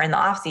anymore in the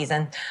off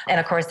season. And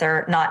of course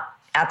they're not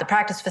at the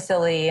practice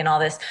facility and all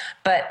this,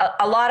 but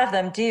a lot of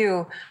them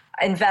do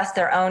invest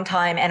their own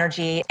time,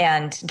 energy,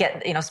 and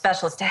get,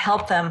 specialists to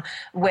help them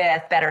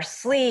with better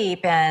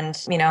sleep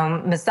and,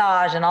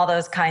 massage and all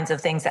those kinds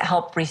of things that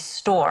help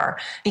restore,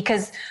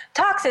 because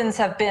toxins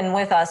have been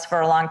with us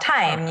for a long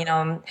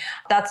time.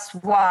 That's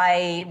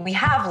why we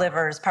have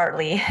livers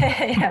partly,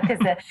 because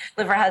the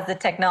liver has the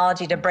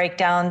technology to break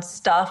down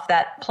stuff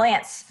that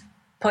plants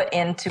put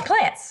into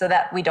plants so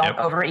that we don't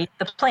overeat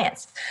the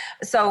plants.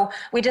 So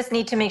we just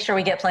need to make sure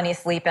we get plenty of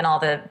sleep and all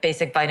the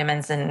basic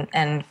vitamins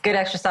and good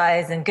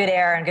exercise and good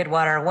air and good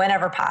water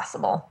whenever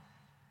possible.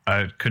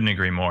 I couldn't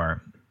agree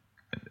more.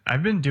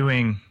 I've been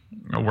doing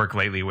work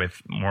lately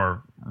with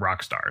more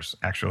rock stars,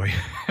 actually,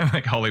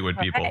 like Hollywood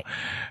people,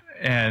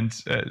 and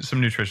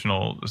some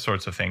nutritional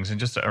sorts of things and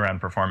just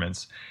around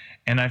performance.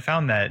 And I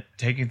found that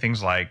taking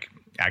things like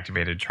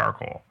activated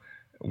charcoal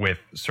with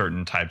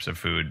certain types of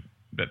food,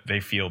 that they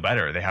feel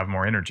better, they have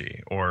more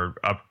energy, or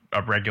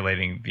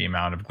upregulating the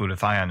amount of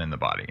glutathione in the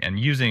body, and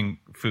using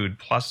food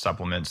plus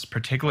supplements,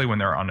 particularly when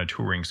they're on a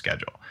touring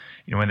schedule.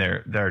 When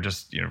they're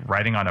just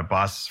riding on a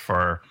bus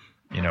for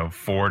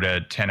 4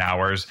 to 10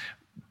 hours,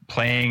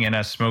 playing in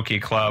a smoky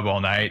club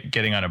all night,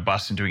 getting on a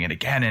bus and doing it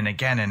again and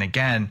again and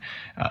again.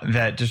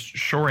 That just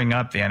shoring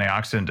up the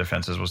antioxidant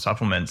defenses with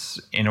supplements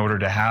in order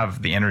to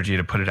have the energy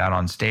to put it out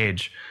on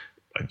stage,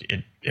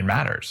 it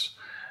matters.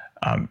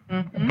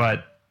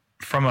 But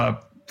from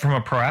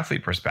a pro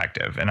athlete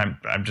perspective, and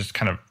I'm just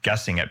kind of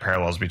guessing at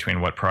parallels between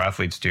what pro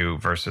athletes do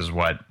versus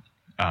what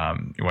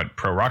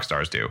pro rock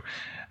stars do.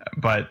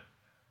 But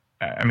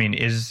I mean,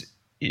 is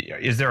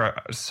is there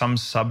some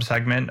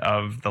subsegment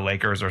of the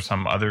Lakers or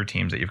some other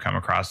teams that you've come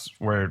across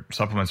where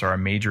supplements are a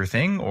major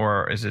thing,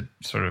 or is it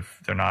sort of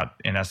they're not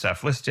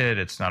NSF listed,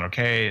 it's not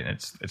okay,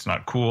 it's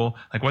not cool?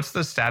 Like, what's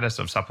the status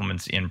of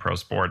supplements in pro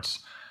sports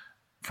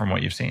from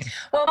what you've seen?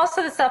 Well, most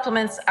of the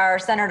supplements are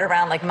centered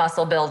around like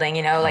muscle building,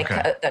 like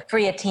the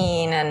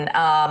creatine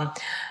and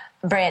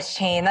branched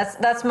chain.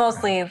 That's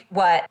mostly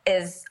what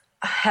is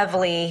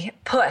heavily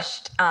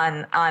pushed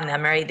on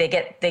them, right? They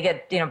get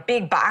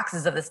big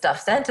boxes of the stuff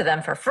sent to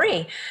them for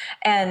free,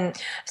 and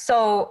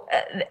so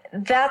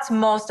that's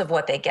most of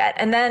what they get.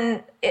 And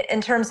then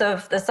in terms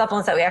of the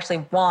supplements that we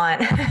actually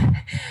want,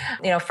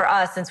 for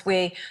us, since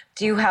we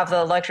do have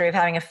the luxury of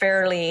having a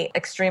fairly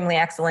extremely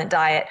excellent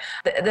diet,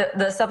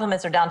 the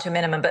supplements are down to a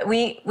minimum, but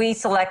we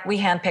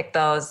handpick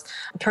those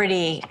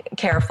pretty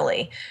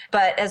carefully.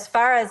 But as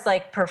far as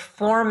like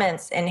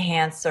performance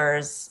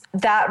enhancers,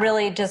 that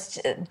really just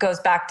goes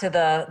back to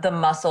the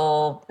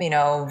muscle,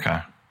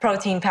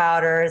 protein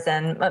powders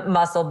and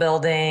muscle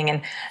building,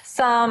 and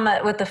some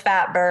with the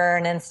fat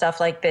burn and stuff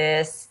like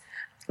this.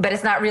 But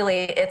it's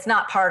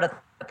not part of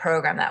the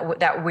program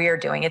that we're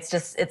doing.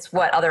 It's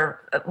what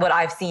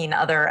I've seen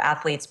other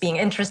athletes being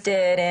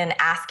interested in,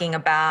 asking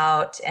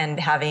about, and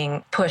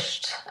having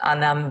pushed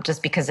on them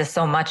just because there's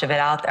so much of it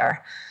out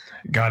there.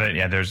 Got it.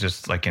 Yeah, there's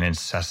just like an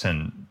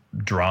incessant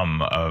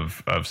drum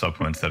of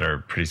supplements that are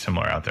pretty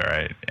similar out there,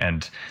 right?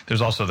 And there's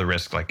also the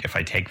risk, like, if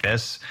I take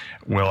this,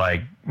 will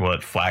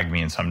it flag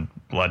me in some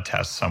blood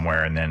test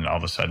somewhere, and then all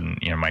of a sudden,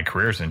 my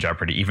career's in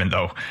jeopardy, even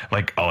though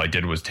like all I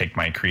did was take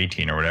my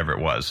creatine or whatever it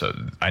was. So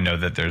I know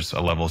that there's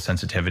a level of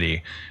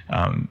sensitivity.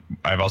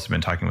 I've also been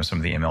talking with some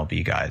of the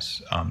MLB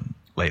guys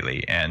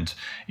lately, and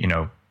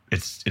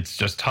it's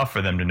just tough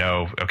for them to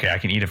know, okay, I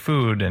can eat a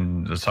food,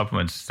 and the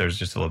supplements, there's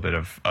just a little bit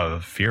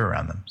of fear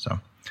around them. So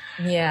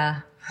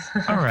yeah.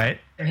 All right.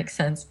 That makes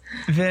sense.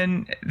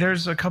 Then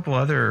there's a couple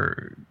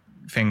other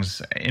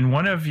things. In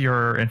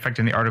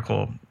the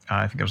article,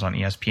 I think it was on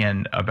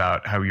ESPN,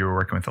 about how you were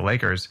working with the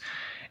Lakers,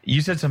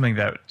 you said something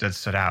that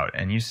stood out.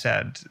 And you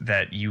said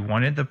that you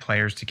wanted the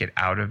players to get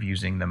out of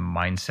using the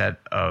mindset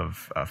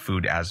of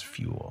food as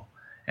fuel.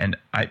 And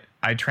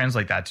I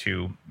translate that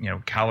to,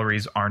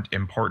 calories aren't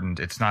important.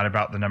 It's not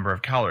about the number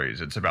of calories.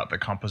 It's about the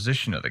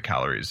composition of the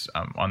calories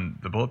on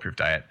the Bulletproof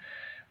diet.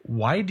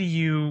 Why do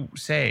you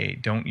say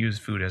don't use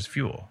food as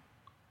fuel?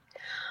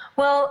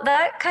 Well,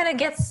 that kind of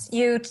gets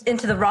you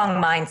into the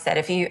wrong mindset.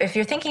 If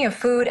you're thinking of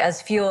food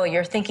as fuel,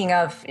 you're thinking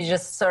of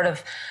just sort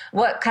of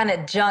what kind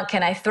of junk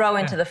can I throw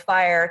into the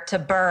fire to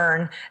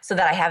burn so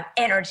that I have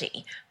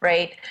energy,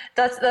 right?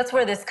 That's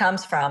where this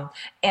comes from.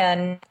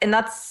 And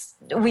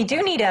we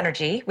do need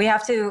energy. We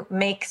have to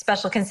make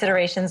special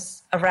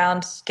considerations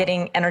around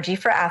getting energy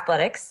for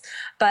athletics,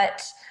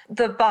 but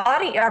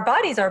our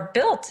bodies are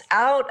built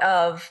out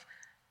of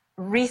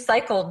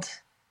recycled,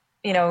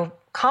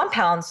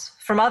 compounds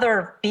from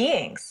other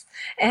beings.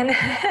 And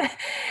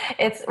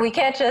we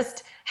can't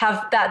just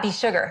have that be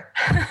sugar,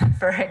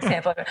 for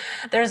example.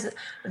 There's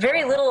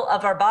very little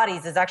of our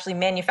bodies is actually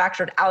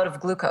manufactured out of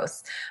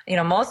glucose.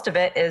 Most of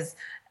it is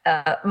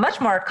much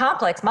more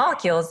complex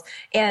molecules,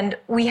 and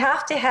we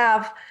have to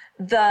have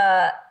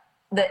the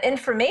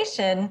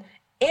information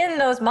in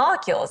those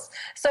molecules.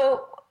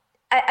 So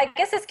I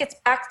guess this gets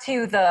back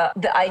to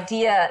the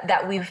idea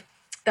that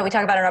we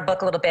talk about in our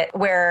book a little bit,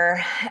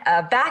 where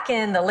back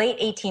in the late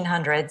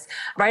 1800s,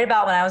 right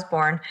about when I was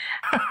born,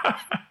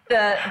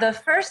 the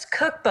first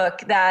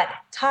cookbook that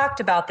talked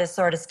about this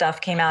sort of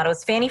stuff came out. It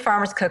was Fannie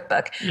Farmer's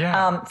cookbook.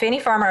 Yeah. Fannie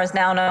Farmer is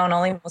now known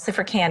only mostly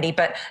for candy,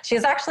 but she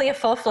was actually a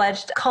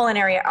full-fledged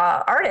culinary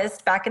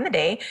artist back in the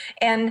day.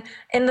 And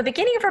in the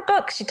beginning of her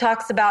book, she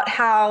talks about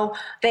how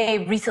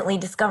they recently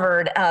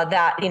discovered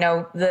that,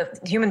 the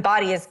human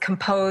body is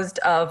composed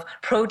of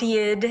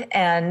proteid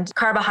and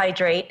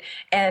carbohydrate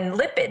and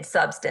lipid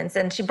substance.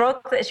 And she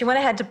went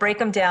ahead to break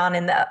them down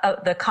in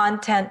the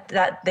content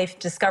that they've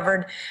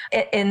discovered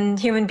in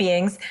human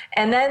beings.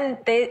 And then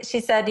she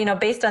said,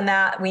 based on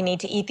that, we need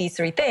to eat these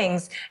three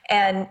things.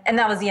 And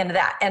that was the end of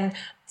that. And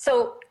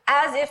so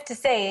as if to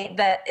say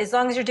that as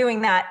long as you're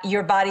doing that,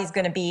 your body's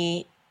going to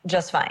be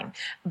just fine.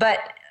 But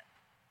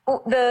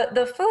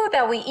the food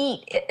that we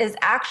eat is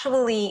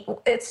actually,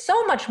 it's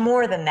so much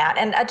more than that.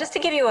 And just to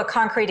give you a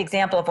concrete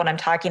example of what I'm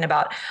talking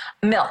about,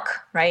 milk,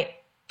 right?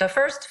 The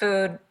first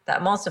food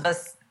that most of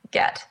us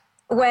get.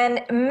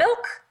 When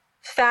milk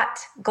fat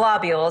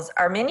globules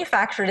are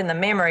manufactured in the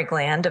mammary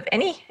gland of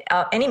any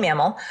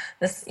mammal,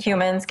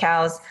 humans,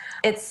 cows,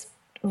 it's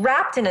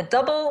wrapped in a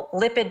double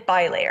lipid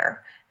bilayer.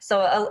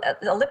 So a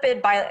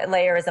lipid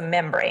bilayer is a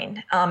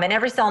membrane, and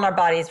every cell in our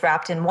body is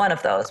wrapped in one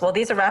of those. Well,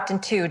 these are wrapped in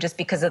two just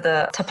because of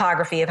the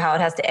topography of how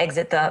it has to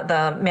exit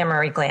the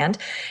mammary gland.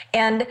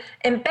 And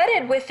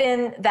embedded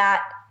within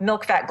that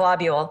milk fat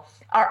globule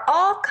are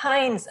all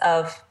kinds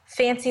of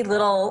fancy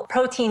little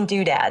protein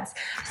doodads.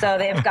 So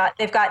they've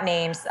got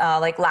names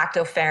like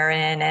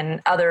lactoferrin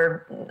and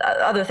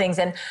other things.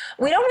 And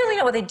we don't really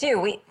know what they do.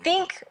 We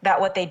think that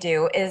what they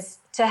do is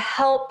to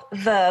help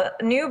the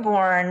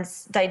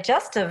newborn's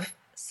digestive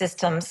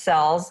system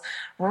cells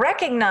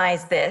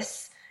recognize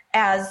this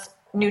as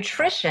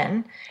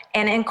nutrition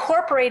and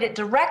incorporate it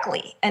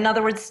directly. In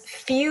other words,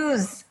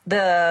 fuse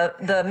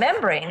the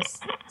membranes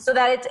so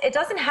that it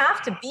doesn't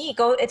have to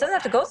go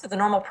through the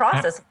normal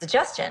process of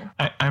digestion.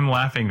 I'm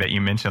laughing that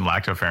you mentioned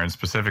lactoferrin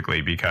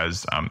specifically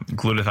because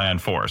glutathione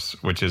force,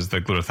 which is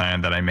the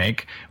glutathione that I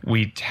make,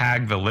 we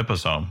tag the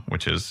liposome,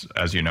 which is,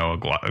 as you know,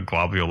 a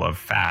globule of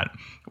fat,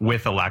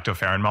 with a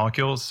lactoferrin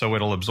molecule, so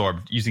it'll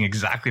absorb using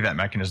exactly that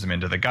mechanism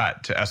into the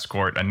gut to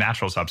escort a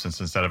natural substance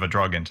instead of a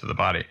drug into the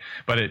body.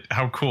 But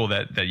how cool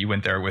that you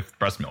went there with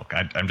breast milk.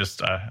 I'm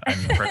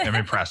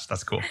impressed.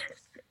 That's cool.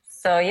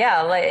 So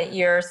yeah, like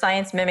your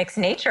science mimics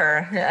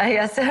nature. I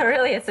guess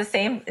really it's the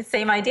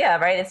same idea,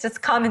 right? It's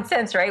just common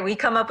sense, right? We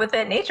come up with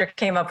it, nature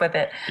came up with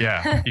it.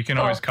 Yeah, you can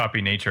always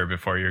copy nature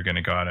before you're going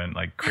to go out and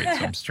like create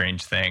some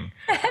strange thing.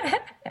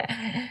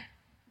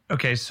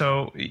 Okay,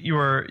 so you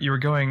were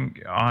going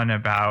on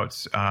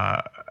about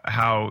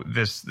how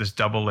this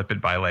double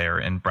lipid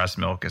bilayer in breast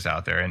milk is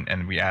out there,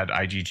 and we add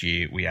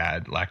IgG, we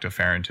add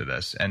lactoferrin to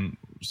this, and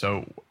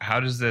so how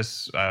does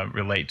this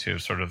relate to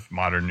sort of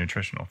modern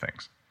nutritional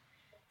things?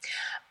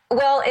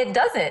 Well, it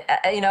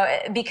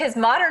doesn't, because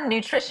modern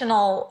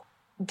nutritional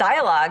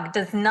dialogue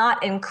does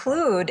not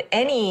include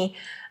any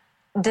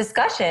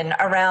discussion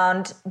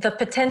around the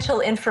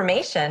potential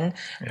information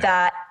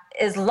that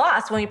is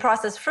lost when we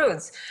process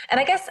foods. And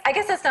I guess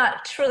that's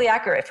not truly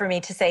accurate for me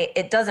to say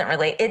it doesn't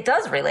relate. It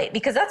does relate,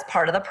 because that's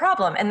part of the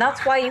problem. And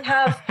that's why you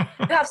have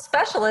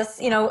specialists,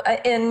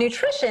 in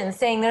nutrition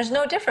saying there's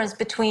no difference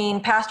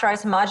between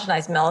pasteurized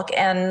homogenized milk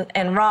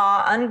and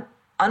raw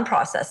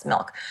unprocessed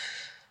milk.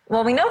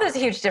 Well, we know there's a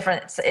huge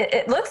difference.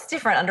 It looks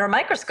different under a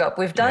microscope.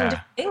 We've done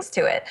different things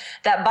to it.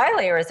 That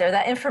bilayer is there.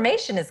 That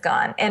information is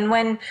gone. And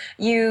when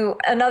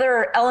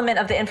another element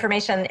of the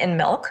information in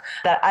milk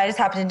that I just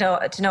happen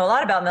to know a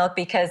lot about milk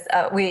because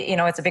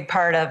it's a big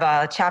part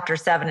of chapter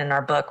 7 in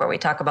our book where we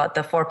talk about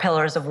the 4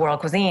 pillars of world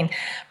cuisine.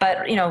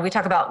 But we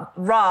talk about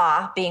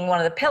raw being one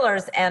of the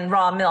pillars and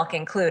raw milk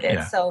included.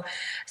 Yeah.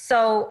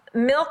 So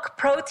milk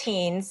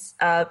proteins,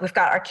 we've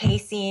got our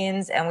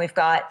caseins and we've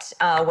got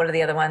what are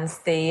the other ones?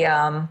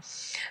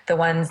 The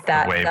ones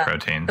that the whey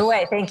proteins. The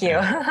whey, thank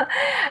you.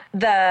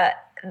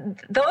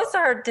 Those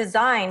are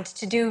designed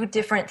to do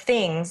different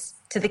things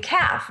to the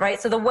calf, right?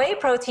 So the whey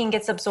protein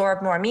gets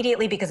absorbed more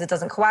immediately because it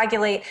doesn't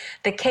coagulate.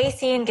 The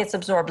casein gets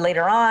absorbed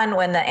later on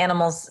when the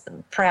animal's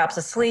perhaps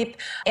asleep.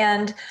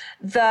 And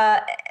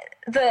the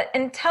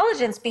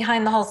intelligence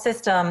behind the whole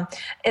system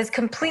is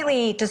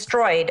completely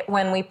destroyed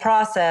when we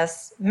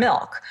process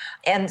milk.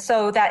 And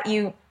so that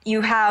you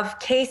have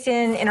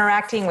casein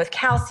interacting with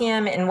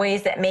calcium in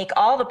ways that make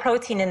all the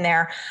protein in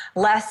there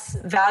less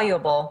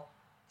valuable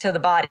to the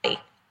body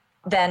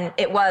than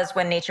it was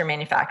when nature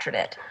manufactured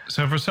it.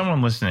 So for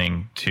someone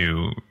listening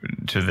to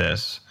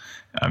this,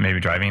 maybe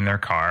driving their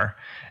car,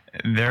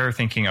 they're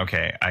thinking,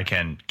 okay, I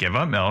can give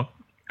up milk,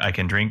 I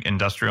can drink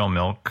industrial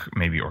milk,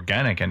 maybe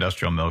organic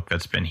industrial milk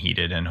that's been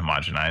heated and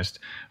homogenized,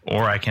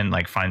 or I can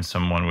find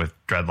someone with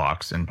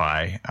dreadlocks and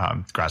buy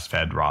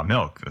grass-fed raw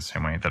milk the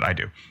same way that I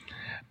do.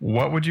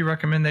 What would you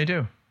recommend they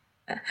do?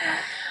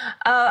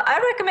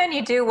 I recommend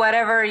you do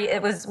whatever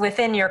it was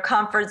within your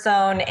comfort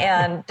zone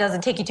and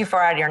doesn't take you too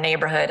far out of your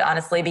neighborhood,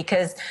 honestly,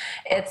 because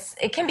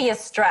it can be a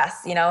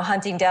stress,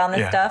 hunting down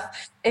this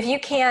stuff. If you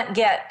can't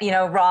get,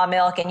 raw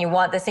milk and you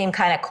want the same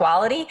kind of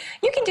quality,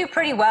 you can do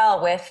pretty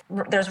well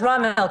there's raw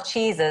milk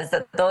cheeses,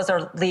 those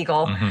are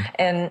legal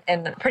in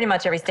pretty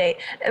much every state,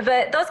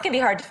 but those can be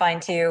hard to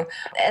find too.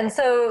 And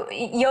so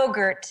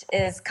yogurt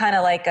is kind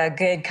of like a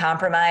good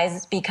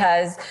compromise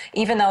because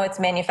even though it's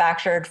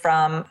manufactured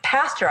from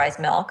pasteurized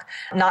milk,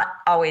 not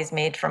always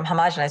made from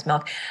homogenized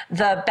milk,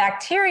 the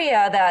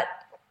bacteria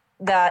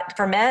that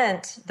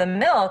ferment the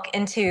milk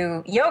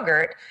into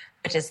yogurt,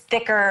 which is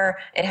thicker,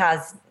 it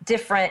has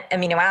different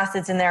amino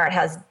acids in there, it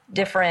has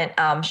different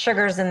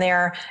sugars in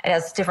there, it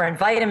has different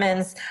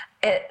vitamins.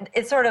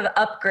 It sort of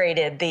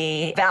upgraded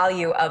the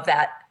value of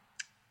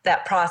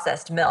that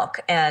processed milk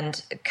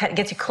and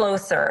gets you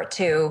closer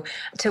to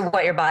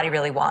what your body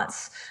really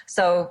wants.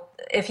 So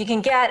if you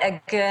can get a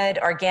good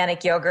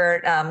organic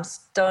yogurt,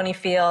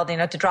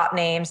 Stonyfield, to drop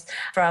names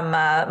from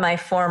my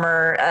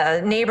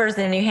former neighbors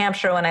in New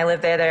Hampshire when I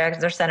lived there.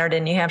 They're centered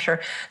in New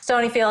Hampshire.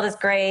 Stonyfield is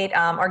great.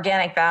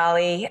 Organic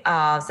Valley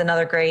is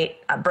another great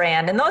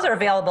brand. And those are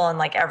available in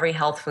every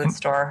health food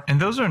store. And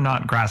those are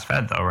not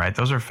grass-fed though, right?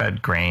 Those are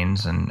fed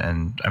grains and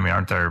I mean,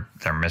 aren't they're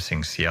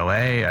missing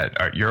CLA?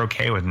 You're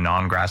okay with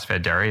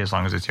non-grass-fed dairy as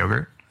long as it's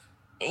yogurt?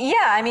 Yeah,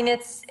 I mean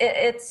it's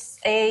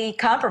a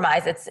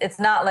compromise. It's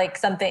not like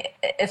something.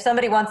 If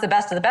somebody wants the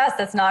best of the best,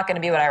 that's not going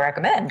to be what I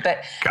recommend.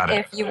 But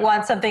if you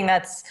want something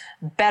that's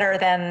better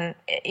than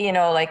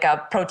like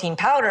a protein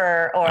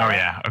powder or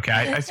okay,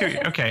 I see.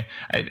 Okay,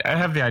 I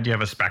have the idea of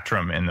a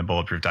spectrum in the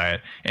Bulletproof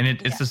diet, and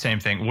it's the same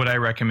thing. Would I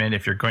recommend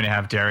if you're going to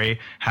have dairy,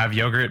 have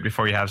yogurt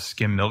before you have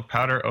skim milk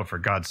powder? Oh, for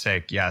God's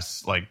sake,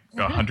 yes,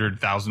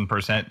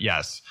 100,000%,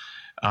 yes.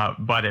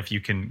 But if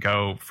you can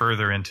go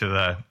further into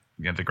the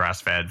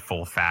grass-fed,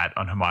 full-fat,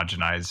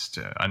 unhomogenized,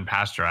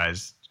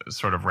 unpasteurized,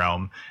 sort of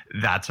realm,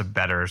 that's a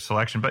better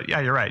selection. But yeah,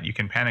 you're right. You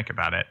can panic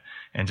about it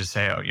and just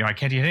say, oh, I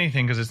can't eat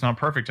anything because it's not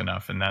perfect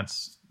enough. And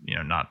that's,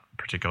 not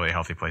particularly a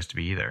healthy place to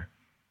be either.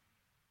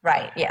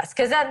 Right. Yes.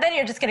 Because then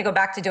you're just going to go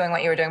back to doing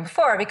what you were doing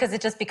before, because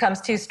it just becomes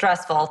too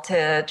stressful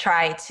to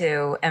try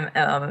to,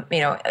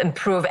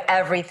 improve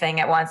everything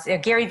at once.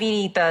 Gary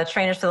Vee, the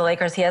trainers for the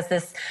Lakers, he has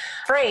this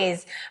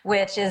phrase,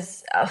 which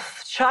is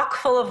chock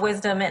full of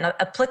wisdom and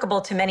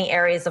applicable to many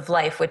areas of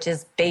life, which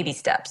is baby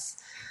steps.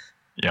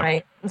 Yep.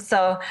 Right.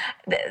 So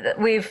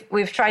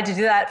we've tried to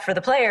do that for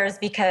the players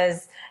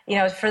because,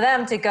 for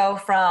them to go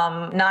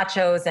from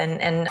nachos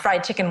and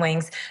fried chicken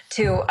wings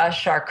to a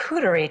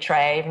charcuterie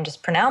tray, even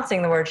just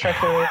pronouncing the word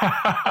charcuterie,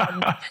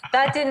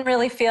 that didn't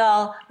really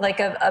feel like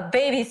a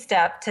baby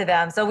step to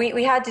them. So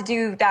we had to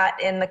do that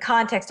in the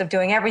context of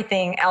doing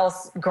everything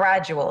else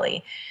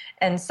gradually.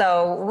 And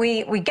so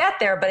we get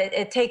there, but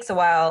it takes a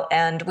while,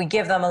 and we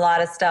give them a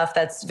lot of stuff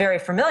that's very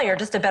familiar,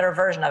 just a better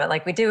version of it.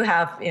 Like we do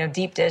have,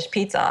 deep dish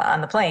pizza on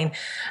the plane,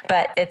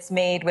 but it's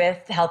made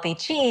with healthy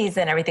cheese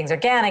and everything's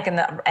organic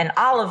and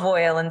olive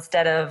oil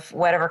instead of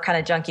whatever kind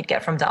of junk you'd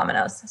get from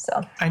Domino's.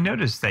 So I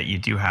noticed that you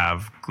do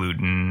have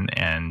gluten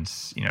and,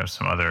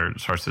 some other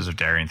sources of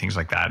dairy and things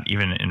like that,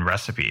 even in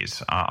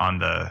recipes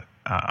on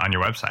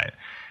your website.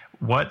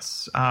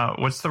 What's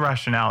the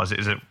rationale?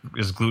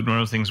 Is gluten one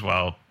of those things?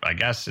 Well, I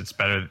guess it's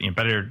better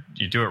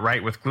you do it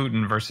right with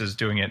gluten versus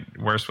doing it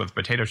worse with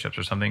potato chips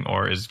or something,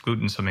 or is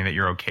gluten something that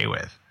you're okay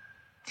with?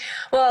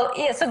 Well,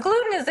 yeah, so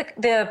gluten is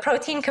the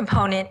protein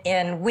component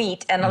in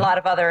wheat and a lot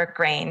of other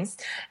grains.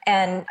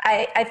 And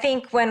I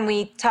think when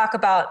we talk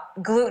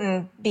about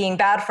gluten being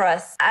bad for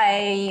us,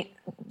 I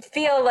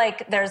feel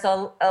like there's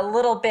a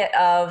little bit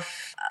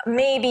of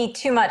maybe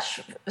too much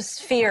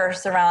fear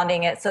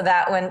surrounding it, so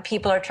that when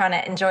people are trying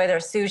to enjoy their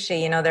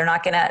sushi, they're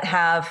not going to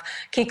have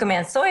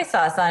Kikkoman soy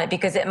sauce on it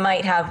because it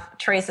might have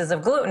traces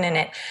of gluten in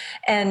it.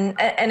 And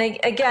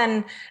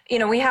again,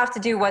 we have to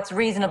do what's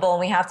reasonable, and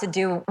we have to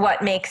do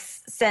what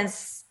makes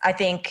sense, I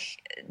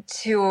think,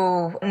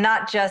 to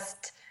not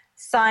just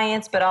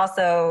science, but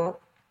also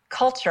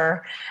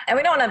culture. And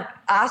we don't want to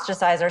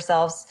ostracize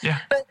ourselves. Yeah.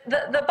 But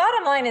the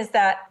bottom line is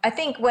that I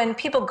think when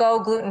people go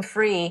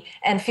gluten-free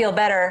and feel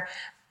better,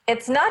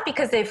 it's not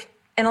because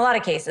in a lot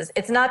of cases,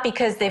 it's not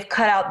because they've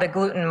cut out the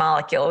gluten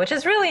molecule, which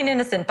is really an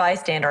innocent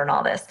bystander in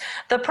all this.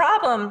 The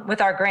problem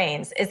with our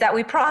grains is that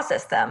we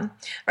process them,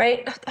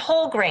 right?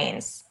 Whole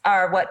grains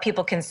are what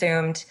people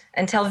consumed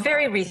until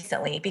very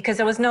recently, because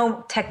there was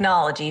no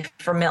technology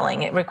for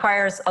milling. It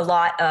requires a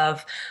lot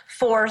of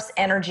force,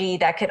 energy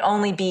that could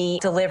only be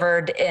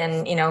delivered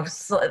in,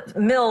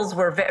 mills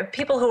were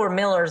people who were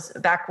millers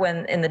back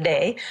when in the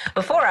day,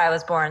 before I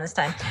was born this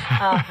time.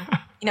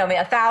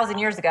 1,000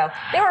 years ago,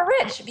 they were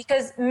rich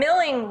because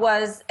milling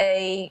was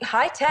a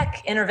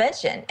high-tech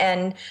intervention,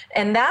 and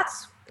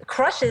that's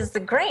crushes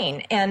the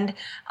grain. And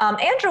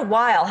Andrew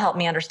Weil helped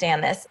me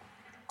understand this.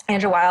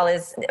 Andrew Weil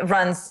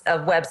runs a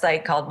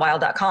website called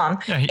Weil.com.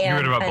 Yeah, he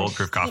wrote about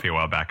Bulletproof Coffee a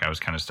while back. I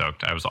was kind of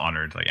stoked. I was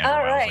honored. Like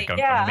Andrew Weil is like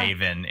a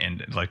maven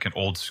and like an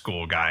old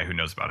school guy who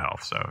knows about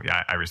health. So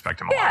yeah, I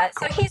respect him a lot. Yeah,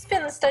 cool. So he's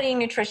been studying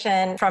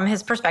nutrition from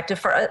his perspective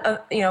for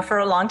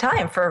a long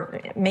time, for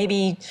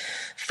maybe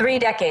 3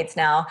 decades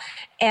now,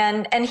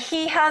 and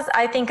he has,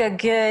 I think, a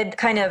good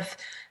kind of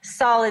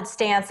solid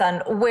stance on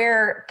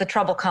where the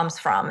trouble comes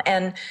from.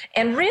 And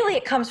really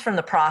it comes from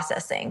the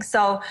processing.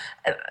 So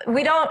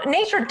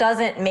nature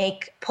doesn't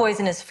make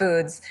poisonous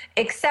foods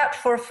except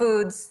for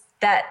those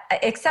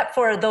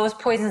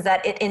poisons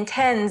that it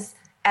intends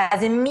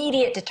as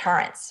immediate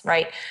deterrents,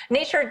 right?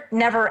 Nature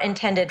never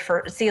intended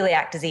for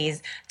celiac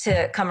disease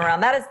to come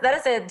around. That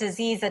is a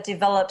disease that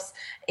develops,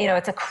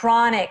 it's a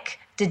chronic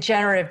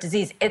degenerative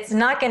disease. It's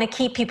not going to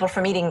keep people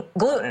from eating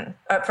gluten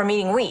or from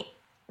eating wheat,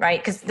 right?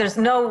 Because there's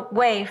no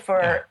way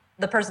for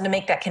the person to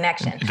make that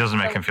connection. It doesn't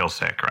make him feel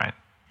sick, right?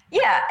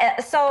 Yeah.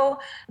 So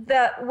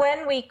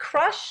when we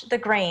crush the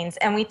grains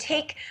and we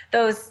take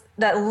the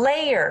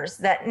layers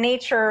that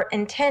nature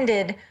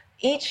intended,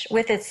 each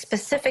with its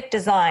specific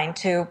design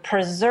to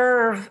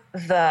preserve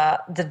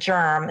the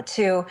germ,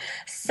 to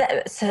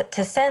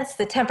sense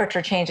the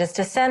temperature changes,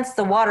 to sense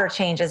the water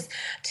changes,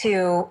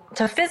 to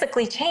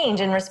physically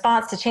change in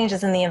response to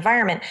changes in the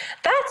environment.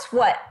 That's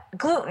what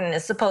gluten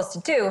is supposed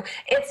to do.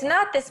 It's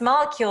not this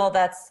molecule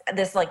that's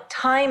this like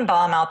time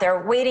bomb out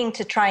there waiting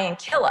to try and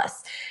kill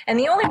us. And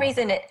the only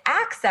reason it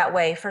acts that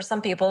way for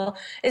some people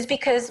is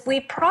because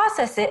we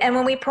process it. And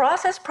when we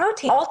process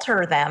protein,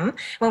 alter them,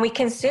 when we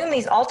consume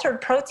these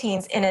altered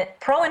proteins in a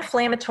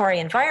pro-inflammatory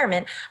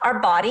environment, our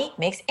body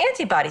makes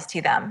antibodies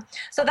to them.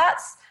 So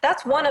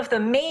that's one of the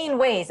main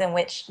ways in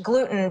which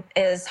gluten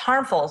is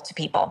harmful to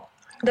people.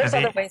 There's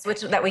other ways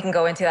that we can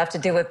go into that have to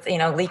do with,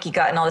 leaky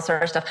gut and all this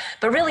sort of stuff.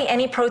 But really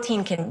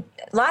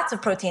lots of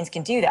proteins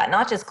can do that,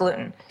 not just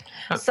gluten.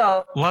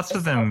 So lots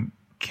of them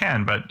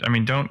can, but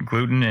don't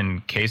gluten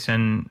and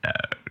casein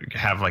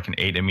have like an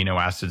 8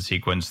 amino acid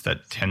sequence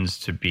that tends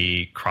to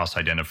be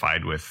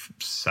cross-identified with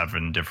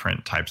 7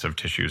 different types of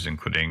tissues,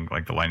 including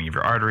like the lining of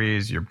your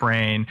arteries, your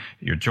brain,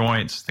 your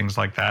joints, things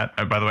like that.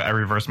 By the way, I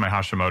reversed my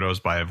Hashimoto's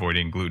by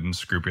avoiding gluten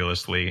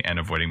scrupulously and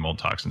avoiding mold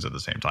toxins at the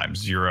same time.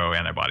 0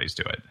 antibodies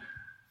to it.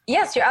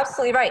 Yes, you're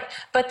absolutely right.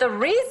 But the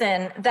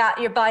reason that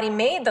your body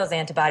made those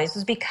antibodies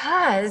was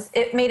because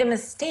it made a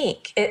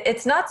mistake.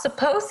 It's not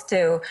supposed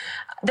to.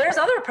 There's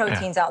other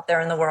proteins out there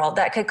in the world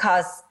that could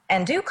cause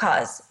and do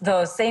cause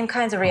those same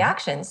kinds of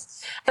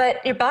reactions.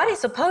 But your body's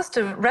supposed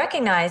to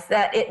recognize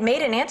that it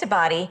made an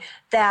antibody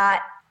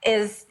that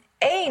is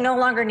A, no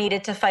longer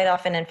needed to fight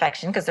off an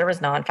infection because there was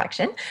no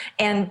infection,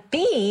 and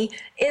B,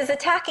 is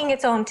attacking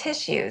its own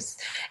tissues.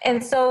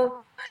 And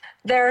so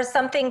there's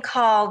something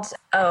called,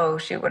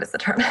 what is the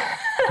term?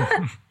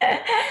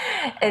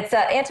 It's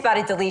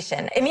antibody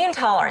deletion. Immune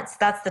tolerance,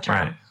 that's the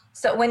term. Right.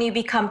 So when you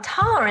become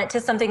tolerant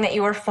to something that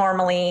you were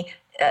formerly,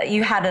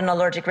 you had an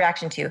allergic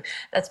reaction to,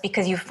 that's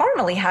because you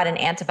formerly had an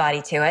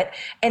antibody to it,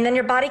 and then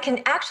your body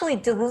can actually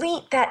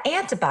delete that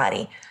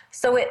antibody.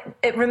 So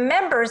it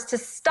remembers to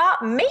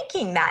stop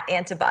making that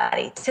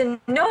antibody, to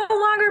no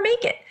longer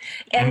make it.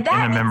 And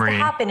that needs to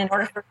happen in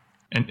order for...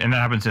 And that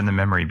happens in the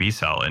memory B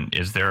cell. And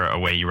is there a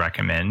way you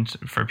recommend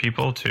for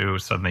people to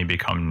suddenly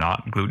become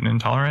not gluten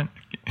intolerant?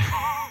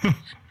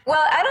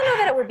 Well, I don't know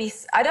that it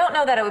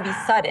would be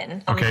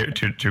sudden. Okay,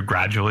 to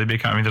gradually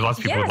become. I mean, there's lots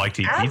of people who would like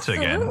to eat pizza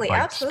again. Like,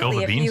 absolutely. spill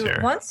the beans here.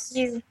 Once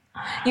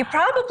you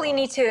probably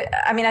need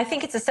to, I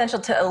think it's essential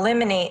to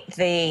eliminate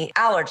the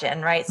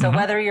allergen, right? So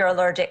whether you're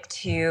allergic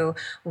to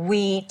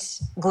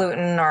wheat,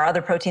 gluten, or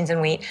other proteins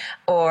in wheat,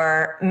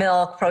 or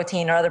milk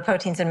protein or other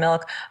proteins in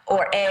milk,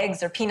 or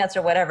eggs or peanuts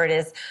or whatever it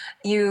is,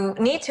 you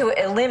need to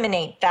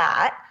eliminate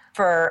that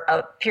for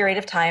a period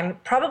of time,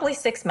 probably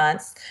 6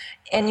 months.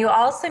 And you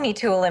also need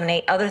to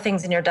eliminate other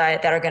things in your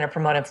diet that are going to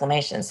promote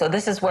inflammation. So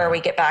this is where we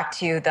get back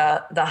to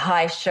the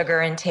high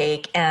sugar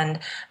intake and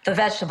the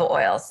vegetable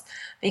oils,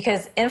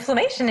 because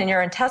inflammation in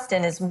your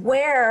intestine is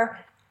where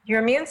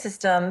your immune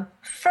system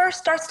first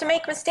starts to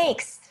make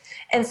mistakes.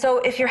 And so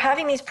if you're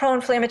having these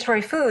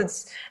pro-inflammatory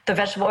foods, the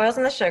vegetable oils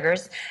and the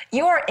sugars,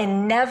 you are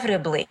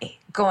inevitably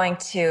going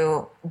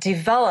to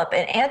develop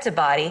an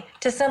antibody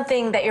to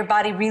something that your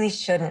body really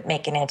shouldn't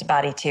make an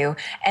antibody to,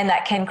 and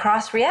that can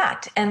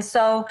cross-react. And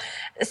so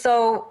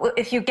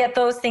if you get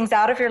those things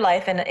out of your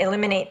life and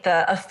eliminate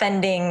the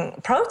offending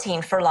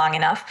protein for long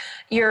enough,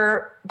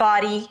 your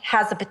body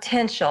has the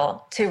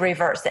potential to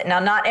reverse it. Now,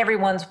 not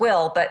everyone's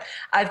will, but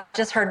I've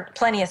just heard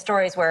plenty of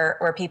stories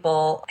where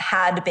people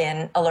had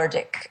been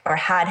allergic or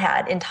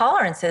had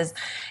intolerances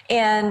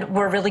and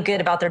were really good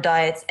about their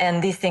diets,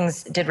 and these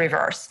things did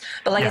reverse.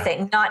 But like I say,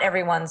 not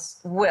everyone's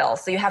will.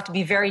 So you have to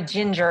be very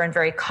ginger and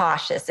very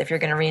cautious if you're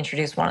going to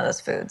reintroduce one of those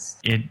foods.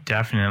 It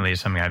definitely is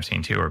something I've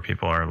seen too, where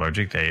people are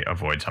allergic, they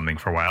avoid something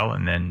for a while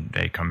and then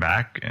they come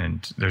back.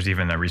 And there's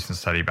even a recent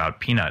study about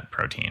peanut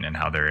protein and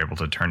how they're able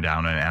to turn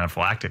down an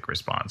anaphylactic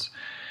response.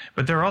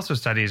 But there are also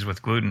studies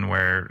with gluten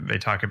where they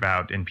talk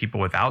about in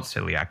people without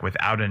celiac,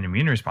 without an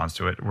immune response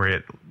to it, where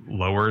it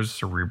lowers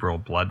cerebral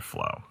blood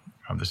flow.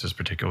 This is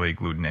particularly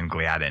gluten and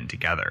gliadin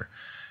together.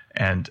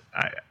 And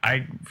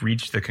I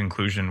reached the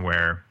conclusion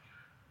where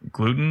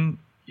gluten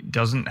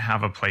doesn't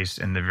have a place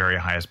in the very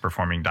highest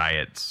performing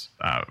diets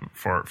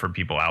for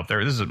people out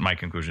there. This is my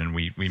conclusion.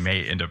 We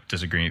may end up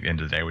disagreeing at the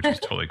end of the day, which is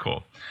totally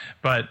cool.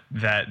 But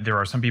that there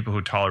are some people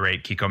who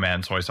tolerate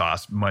Kikkoman soy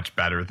sauce much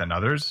better than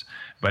others.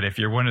 But if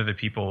you're one of the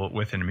people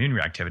with an immune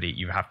reactivity,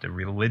 you have to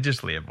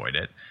religiously avoid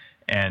it.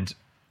 And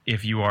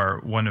if you are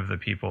one of the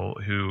people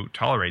who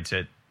tolerates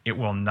it, it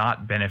will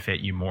not benefit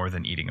you more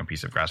than eating a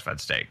piece of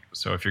grass-fed steak.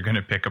 So if you're going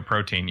to pick a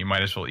protein, you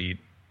might as well eat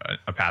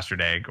a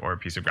pastured egg or a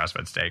piece of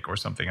grass-fed steak or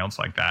something else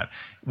like that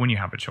when you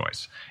have a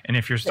choice. And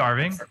if you're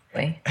starving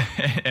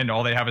and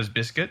all they have is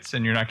biscuits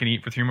and you're not going to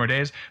eat for 3 more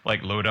days,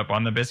 like load up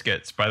on the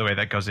biscuits. By the way,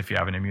 that goes if you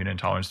have an immune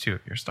intolerance too.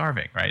 You're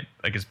starving, right?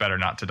 Like it's better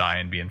not to die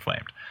and be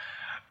inflamed.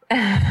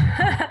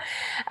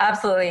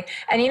 Absolutely.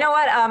 And you know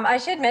what? I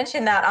should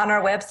mention that on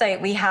our website,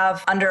 we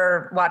have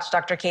under Watch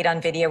Dr. Cate on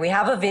video, we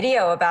have a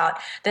video about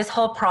this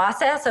whole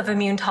process of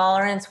immune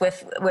tolerance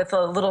with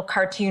a little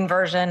cartoon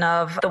version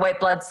of the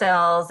white blood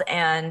cells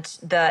and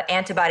the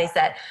antibodies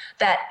that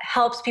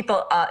helps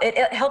people.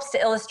 It helps to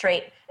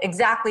illustrate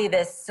exactly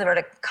this sort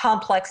of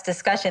complex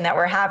discussion that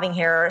we're having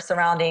here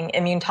surrounding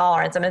immune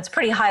tolerance. I mean, it's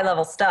pretty high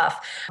level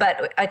stuff,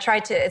 but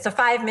it's a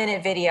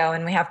 5-minute video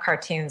and we have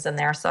cartoons in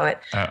there. So all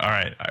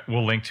right.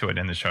 We'll link to it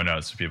in the show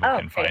notes so people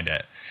can find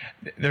it.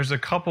 There's a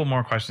couple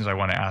more questions I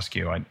want to ask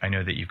you. I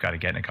know that you've got to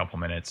get in a couple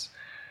minutes.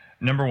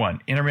 Number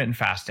 1, intermittent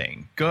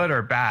fasting, good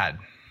or bad?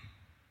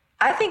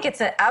 I think it's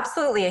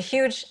absolutely a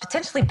huge,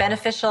 potentially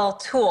beneficial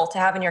tool to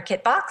have in your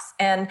kit box.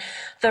 And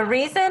the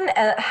reason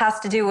has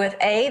to do with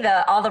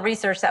all the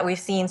research that we've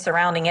seen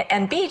surrounding it,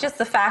 and B, just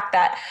the fact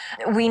that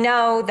we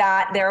know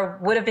that there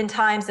would have been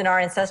times in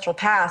our ancestral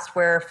past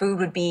where food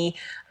would be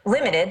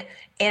limited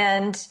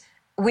and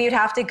we would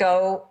have to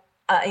go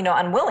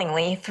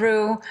unwillingly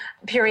through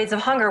periods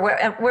of hunger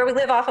where we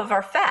live off of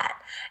our fat.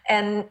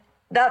 And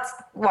that's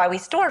why we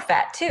store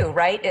fat too,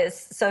 right? Is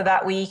so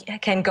that we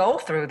can go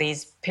through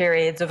these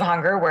periods of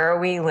hunger where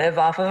we live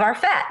off of our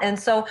fat. And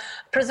so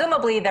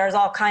presumably there's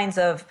all kinds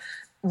of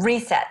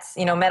resets,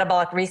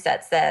 metabolic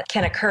resets that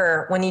can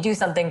occur when you do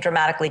something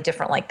dramatically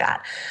different like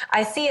that.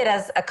 I see it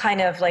as a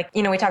kind of like,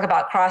 we talk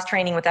about cross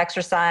training with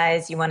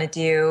exercise. You want to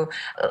do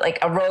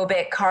like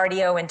aerobic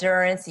cardio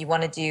endurance. You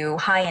want to do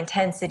high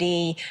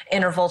intensity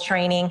interval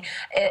training.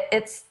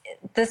 It's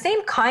the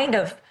same kind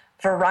of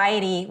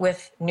variety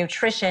with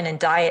nutrition and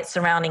diet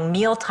surrounding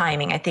meal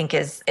timing, I think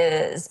is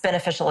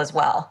beneficial as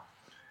well.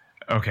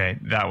 Okay,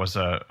 that was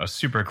a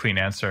super clean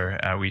answer.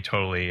 We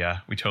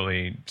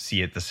totally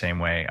see it the same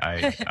way.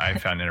 I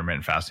found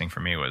intermittent fasting for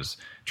me was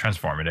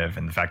transformative,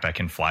 and the fact I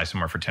can fly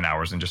somewhere for 10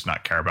 hours and just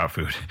not care about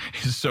food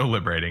is so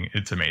liberating.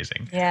 It's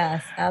amazing.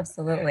 Yes,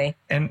 absolutely.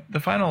 And the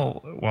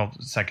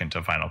second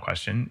to final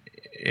question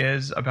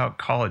is about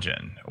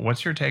collagen.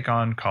 What's your take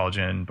on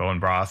collagen, bone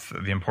broth,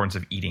 the importance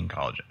of eating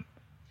collagen?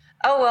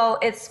 Oh, well,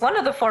 it's one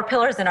of the 4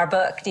 pillars in our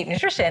book, Deep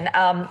Nutrition,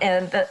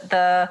 and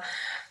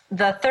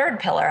the third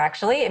pillar,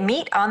 actually,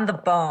 meat on the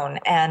bone.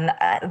 And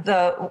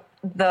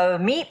the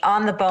meat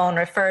on the bone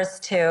refers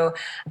to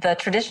the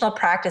traditional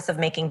practice of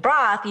making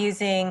broth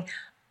using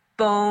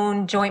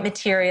bone, joint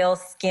material,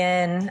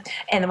 skin.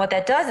 And what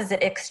that does is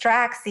it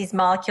extracts these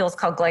molecules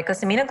called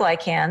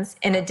glycosaminoglycans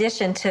in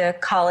addition to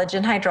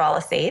collagen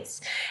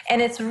hydrolysates.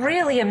 And it's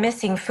really a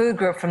missing food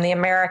group from the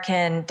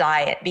American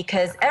diet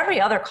because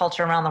every other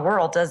culture around the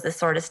world does this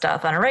sort of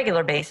stuff on a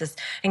regular basis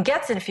and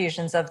gets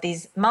infusions of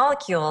these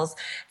molecules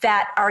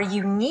that are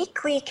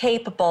uniquely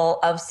capable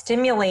of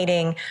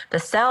stimulating the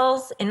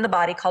cells in the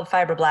body called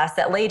fibroblasts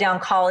that lay down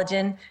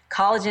collagen.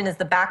 Collagen is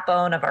the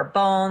backbone of our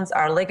bones,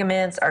 our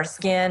ligaments, our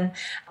skin.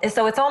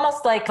 So it's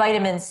almost like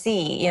vitamin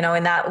C, in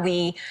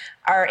that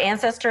our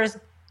ancestors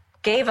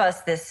gave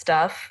us this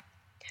stuff.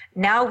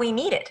 Now we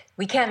need it.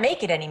 We can't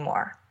make it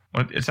anymore.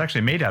 Well, it's actually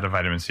made out of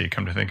vitamin C,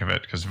 come to think of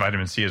it, because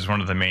vitamin C is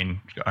one of the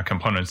main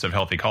components of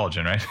healthy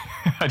collagen, right?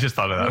 I just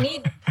thought of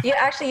that.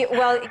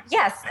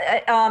 Yes.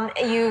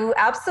 You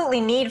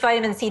absolutely need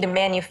vitamin C to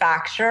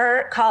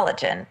manufacture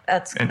collagen.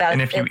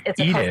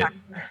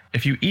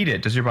 If you eat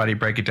it, does your body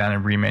break it down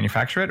and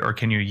remanufacture it, or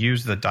can you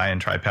use the di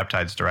and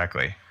tripeptides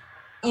directly?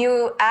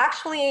 You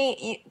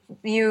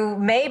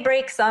may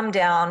break some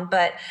down,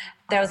 but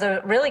there was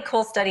a really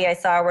cool study I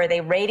saw where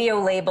they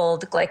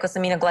radio-labeled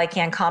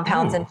glycosaminoglycan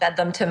compounds and fed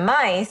them to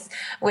mice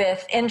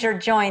with injured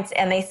joints,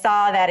 and they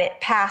saw that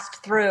it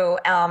passed through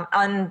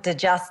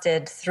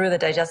undigested through the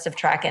digestive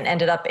tract and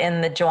ended up in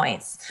the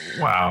joints.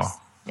 Wow.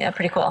 Yeah,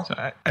 pretty cool. So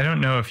I don't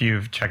know if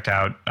you've checked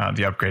out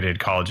the upgraded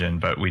collagen,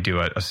 but we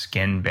do a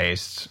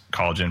skin-based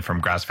collagen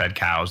from grass-fed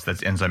cows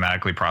that's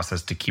enzymatically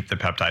processed to keep the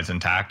peptides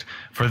intact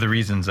for the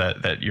reasons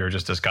that you're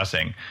just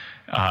discussing.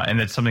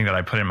 And it's something that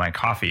I put in my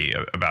coffee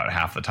about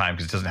half the time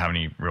because it doesn't have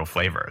any real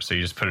flavor. So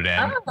you just put it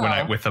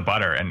in with the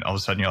butter, and all of a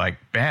sudden you're like,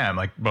 bam,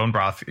 like bone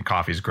broth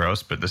coffee is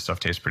gross, but this stuff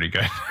tastes pretty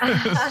good.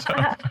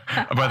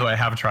 By the way, I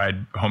have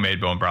tried homemade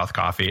bone broth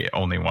coffee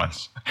only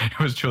once. It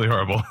was truly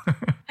horrible.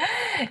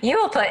 You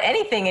will put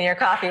anything in your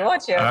coffee,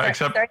 won't you? Is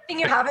there anything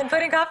you haven't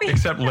put in coffee?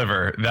 Except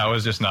liver. That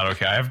was just not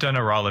okay. I've done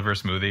a raw liver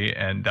smoothie,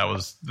 and that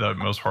was the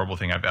most horrible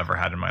thing I've ever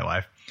had in my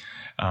life.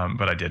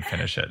 But I did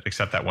finish it,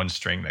 except that one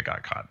string that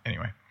got caught.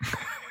 Anyway.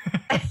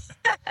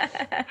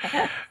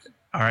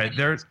 All right.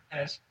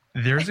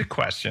 There's a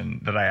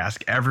question that I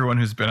ask everyone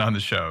who's been on the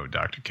show,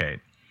 Dr. Cate.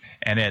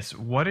 And it's,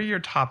 what are your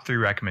top 3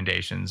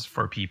 recommendations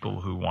for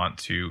people who want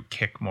to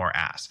kick more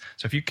ass?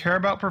 So if you care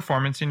about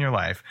performance in your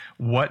life,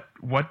 what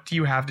do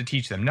you have to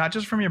teach them? Not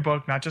just from your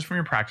book, not just from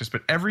your practice,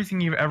 but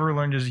everything you've ever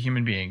learned as a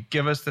human being.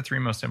 Give us the 3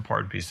 most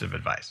important pieces of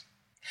advice.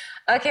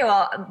 Okay,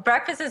 well,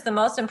 breakfast is the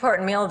most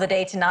important meal of the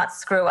day to not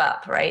screw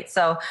up, right?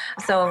 So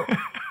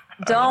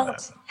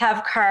don't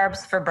have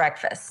carbs for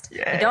breakfast.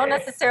 Yay. You don't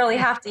necessarily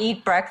have to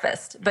eat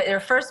breakfast, but your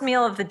first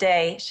meal of the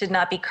day should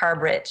not be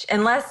carb rich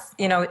unless,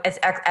 it's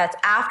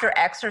after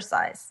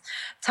exercise.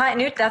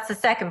 That's the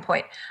second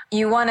point.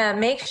 You want to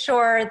make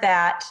sure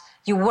that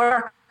you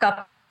work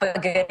up a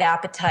good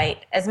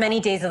appetite as many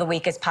days of the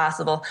week as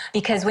possible,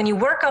 because when you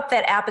work up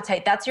that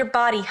appetite, that's your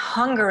body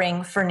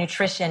hungering for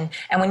nutrition.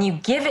 And when you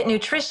give it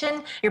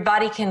nutrition, your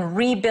body can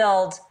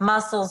rebuild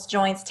muscles,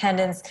 joints,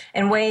 tendons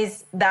in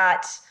ways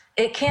that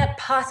it can't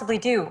possibly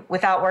do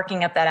without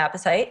working up that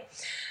appetite.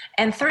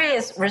 And 3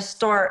 is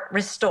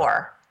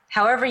restore,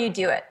 however you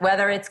do it,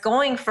 whether it's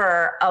going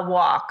for a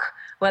walk,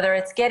 whether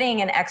it's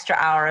getting an extra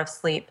hour of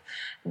sleep.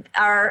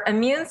 Our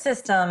immune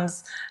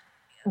systems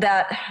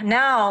that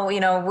now,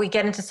 we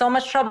get into so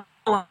much trouble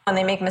when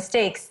they make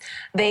mistakes,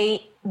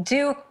 they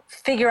do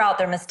figure out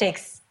their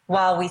mistakes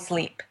while we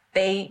sleep.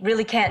 They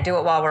really can't do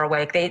it while we're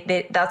awake.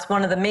 That's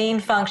one of the main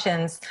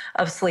functions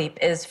of sleep,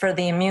 is for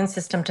the immune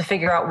system to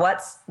figure out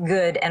what's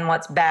good and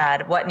what's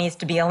bad, what needs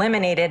to be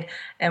eliminated,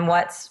 and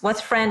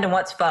what's friend and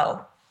what's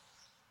foe,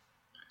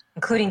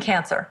 including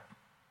cancer.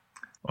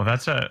 Well,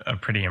 that's a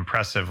pretty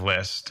impressive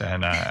list.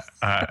 And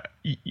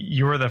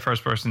you were the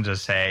first person to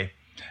say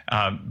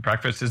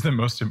Breakfast is the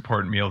most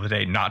important meal of the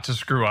day, not to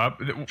screw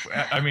up.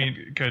 I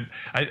mean,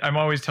 I'm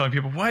always telling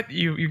people, what?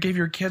 You gave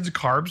your kids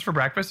carbs for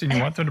breakfast and you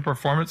want them to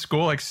perform at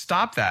school? Like,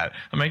 stop that.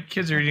 My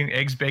kids are eating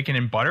eggs, bacon,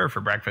 and butter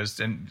for breakfast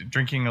and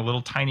drinking a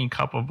little tiny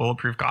cup of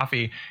Bulletproof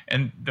coffee.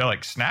 And they're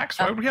like, snacks?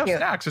 Why would we have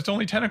snacks? It's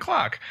only 10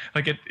 o'clock.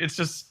 Like, it's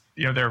just,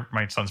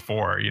 my son's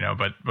 4,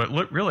 but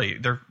look, really,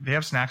 they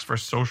have snacks for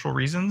social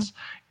reasons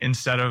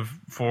instead of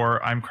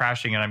for I'm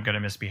crashing and I'm going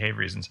to misbehave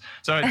reasons.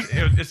 So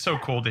it's so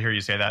cool to hear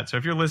you say that. So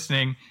if you're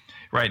listening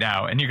right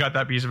now and you got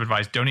that piece of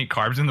advice, don't eat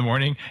carbs in the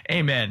morning.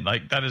 Amen.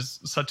 Like, that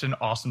is such an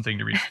awesome thing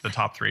to reach the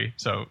top 3.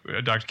 So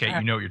Dr. Cate,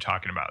 you know what you're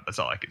talking about. That's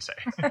all I can say.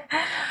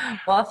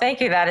 Well,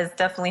 thank you. That is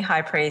definitely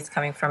high praise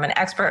coming from an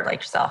expert like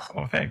yourself.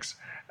 Oh, thanks.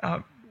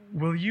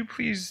 Will you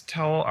please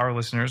tell our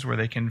listeners where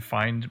they can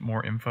find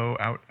more info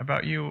out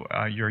about you,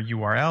 your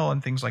URL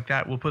and things like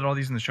that? We'll put all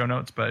these in the show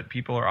notes, but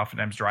people are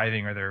oftentimes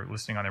driving or they're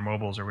listening on their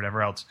mobiles or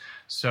whatever else.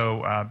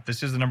 So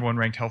this is the #1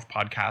 ranked health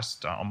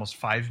podcast, almost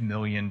 5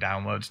 million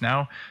downloads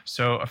now.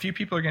 So a few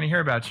people are going to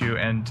hear about you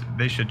and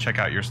they should check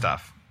out your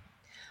stuff.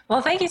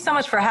 Well, thank you so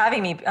much for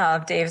having me,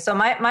 Dave. So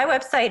my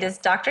website is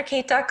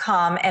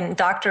drcate.com, and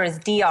doctor is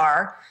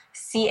drcate.com.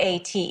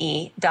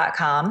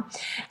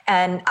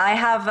 And I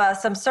have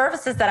some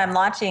services that I'm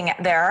launching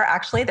there.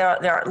 Actually,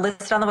 they're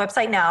listed on the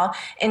website now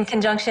in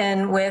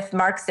conjunction with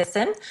Mark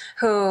Sisson,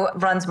 who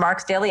runs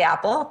Mark's Daily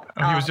Apple.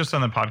 Oh, he was just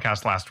on the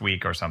podcast last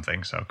week or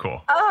something. So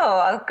cool.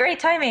 Oh, great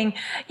timing.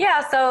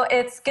 Yeah. So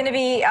it's going to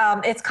be,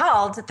 it's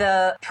called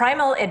the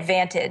Primal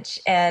Advantage,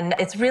 and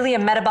it's really a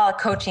metabolic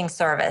coaching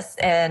service.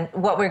 And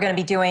what we're going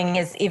to be doing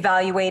is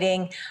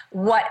evaluating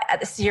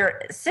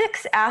your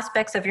 6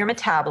 aspects of your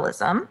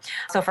metabolism.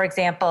 So for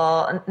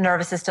example,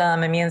 nervous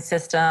system, immune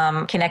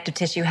system, connective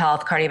tissue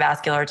health,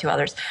 cardiovascular, 2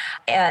 others.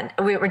 And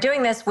we're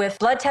doing this with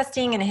blood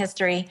testing and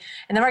history.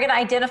 And then we're going to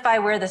identify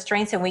where the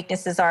strengths and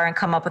weaknesses are and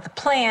come up with a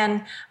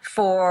plan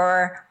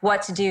for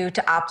what to do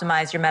to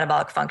optimize your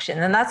metabolic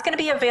function. And that's going to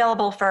be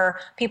available for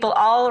people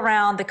all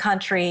around the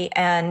country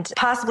and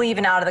possibly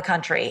even out of the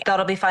country.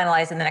 That'll be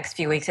finalized in the next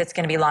few weeks. It's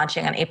going to be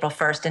launching on April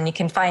 1st. And you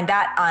can find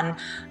that on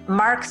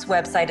Mark's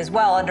website as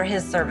well under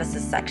his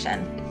services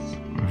section.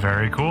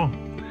 Very cool.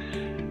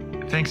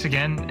 Thanks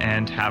again,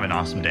 and have an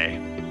awesome day.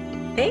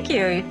 Thank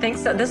you.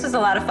 Thanks. This was a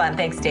lot of fun.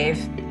 Thanks, Dave.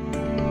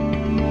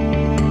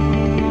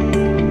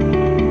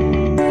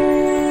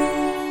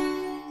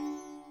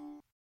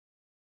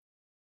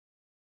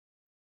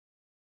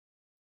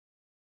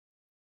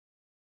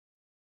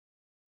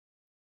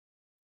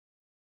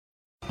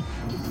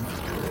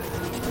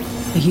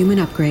 The Human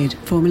Upgrade,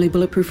 formerly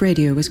Bulletproof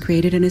Radio, was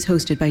created and is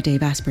hosted by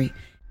Dave Asprey.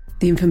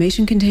 The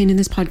information contained in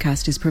this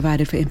podcast is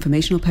provided for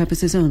informational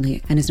purposes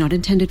only and is not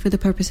intended for the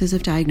purposes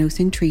of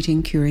diagnosing,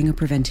 treating, curing, or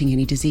preventing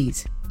any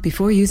disease.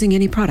 Before using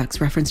any products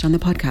referenced on the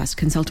podcast,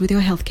 consult with your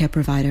healthcare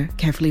provider,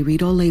 carefully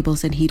read all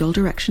labels, and heed all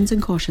directions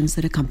and cautions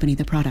that accompany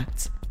the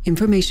products.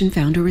 Information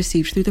found or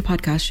received through the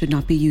podcast should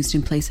not be used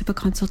in place of a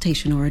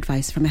consultation or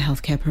advice from a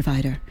healthcare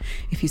provider.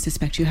 If you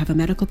suspect you have a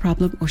medical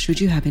problem or should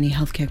you have any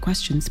healthcare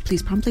questions,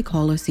 please promptly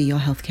call or see your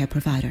healthcare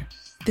provider.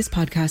 This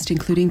podcast,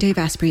 including Dave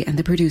Asprey and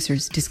the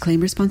producers,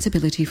 disclaim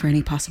responsibility for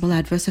any possible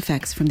adverse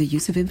effects from the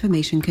use of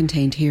information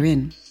contained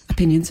herein.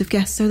 Opinions of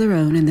guests are their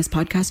own, and this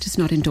podcast does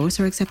not endorse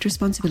or accept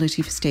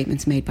responsibility for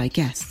statements made by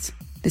guests.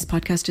 This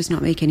podcast does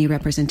not make any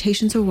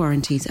representations or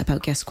warranties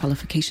about guest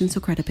qualifications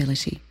or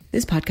credibility.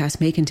 This podcast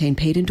may contain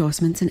paid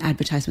endorsements and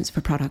advertisements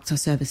for products or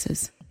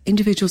services.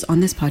 Individuals on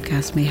this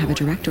podcast may have a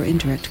direct or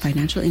indirect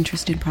financial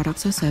interest in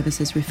products or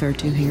services referred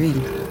to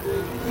herein.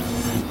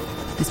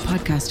 This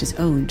podcast is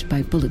owned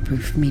by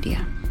Bulletproof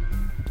Media.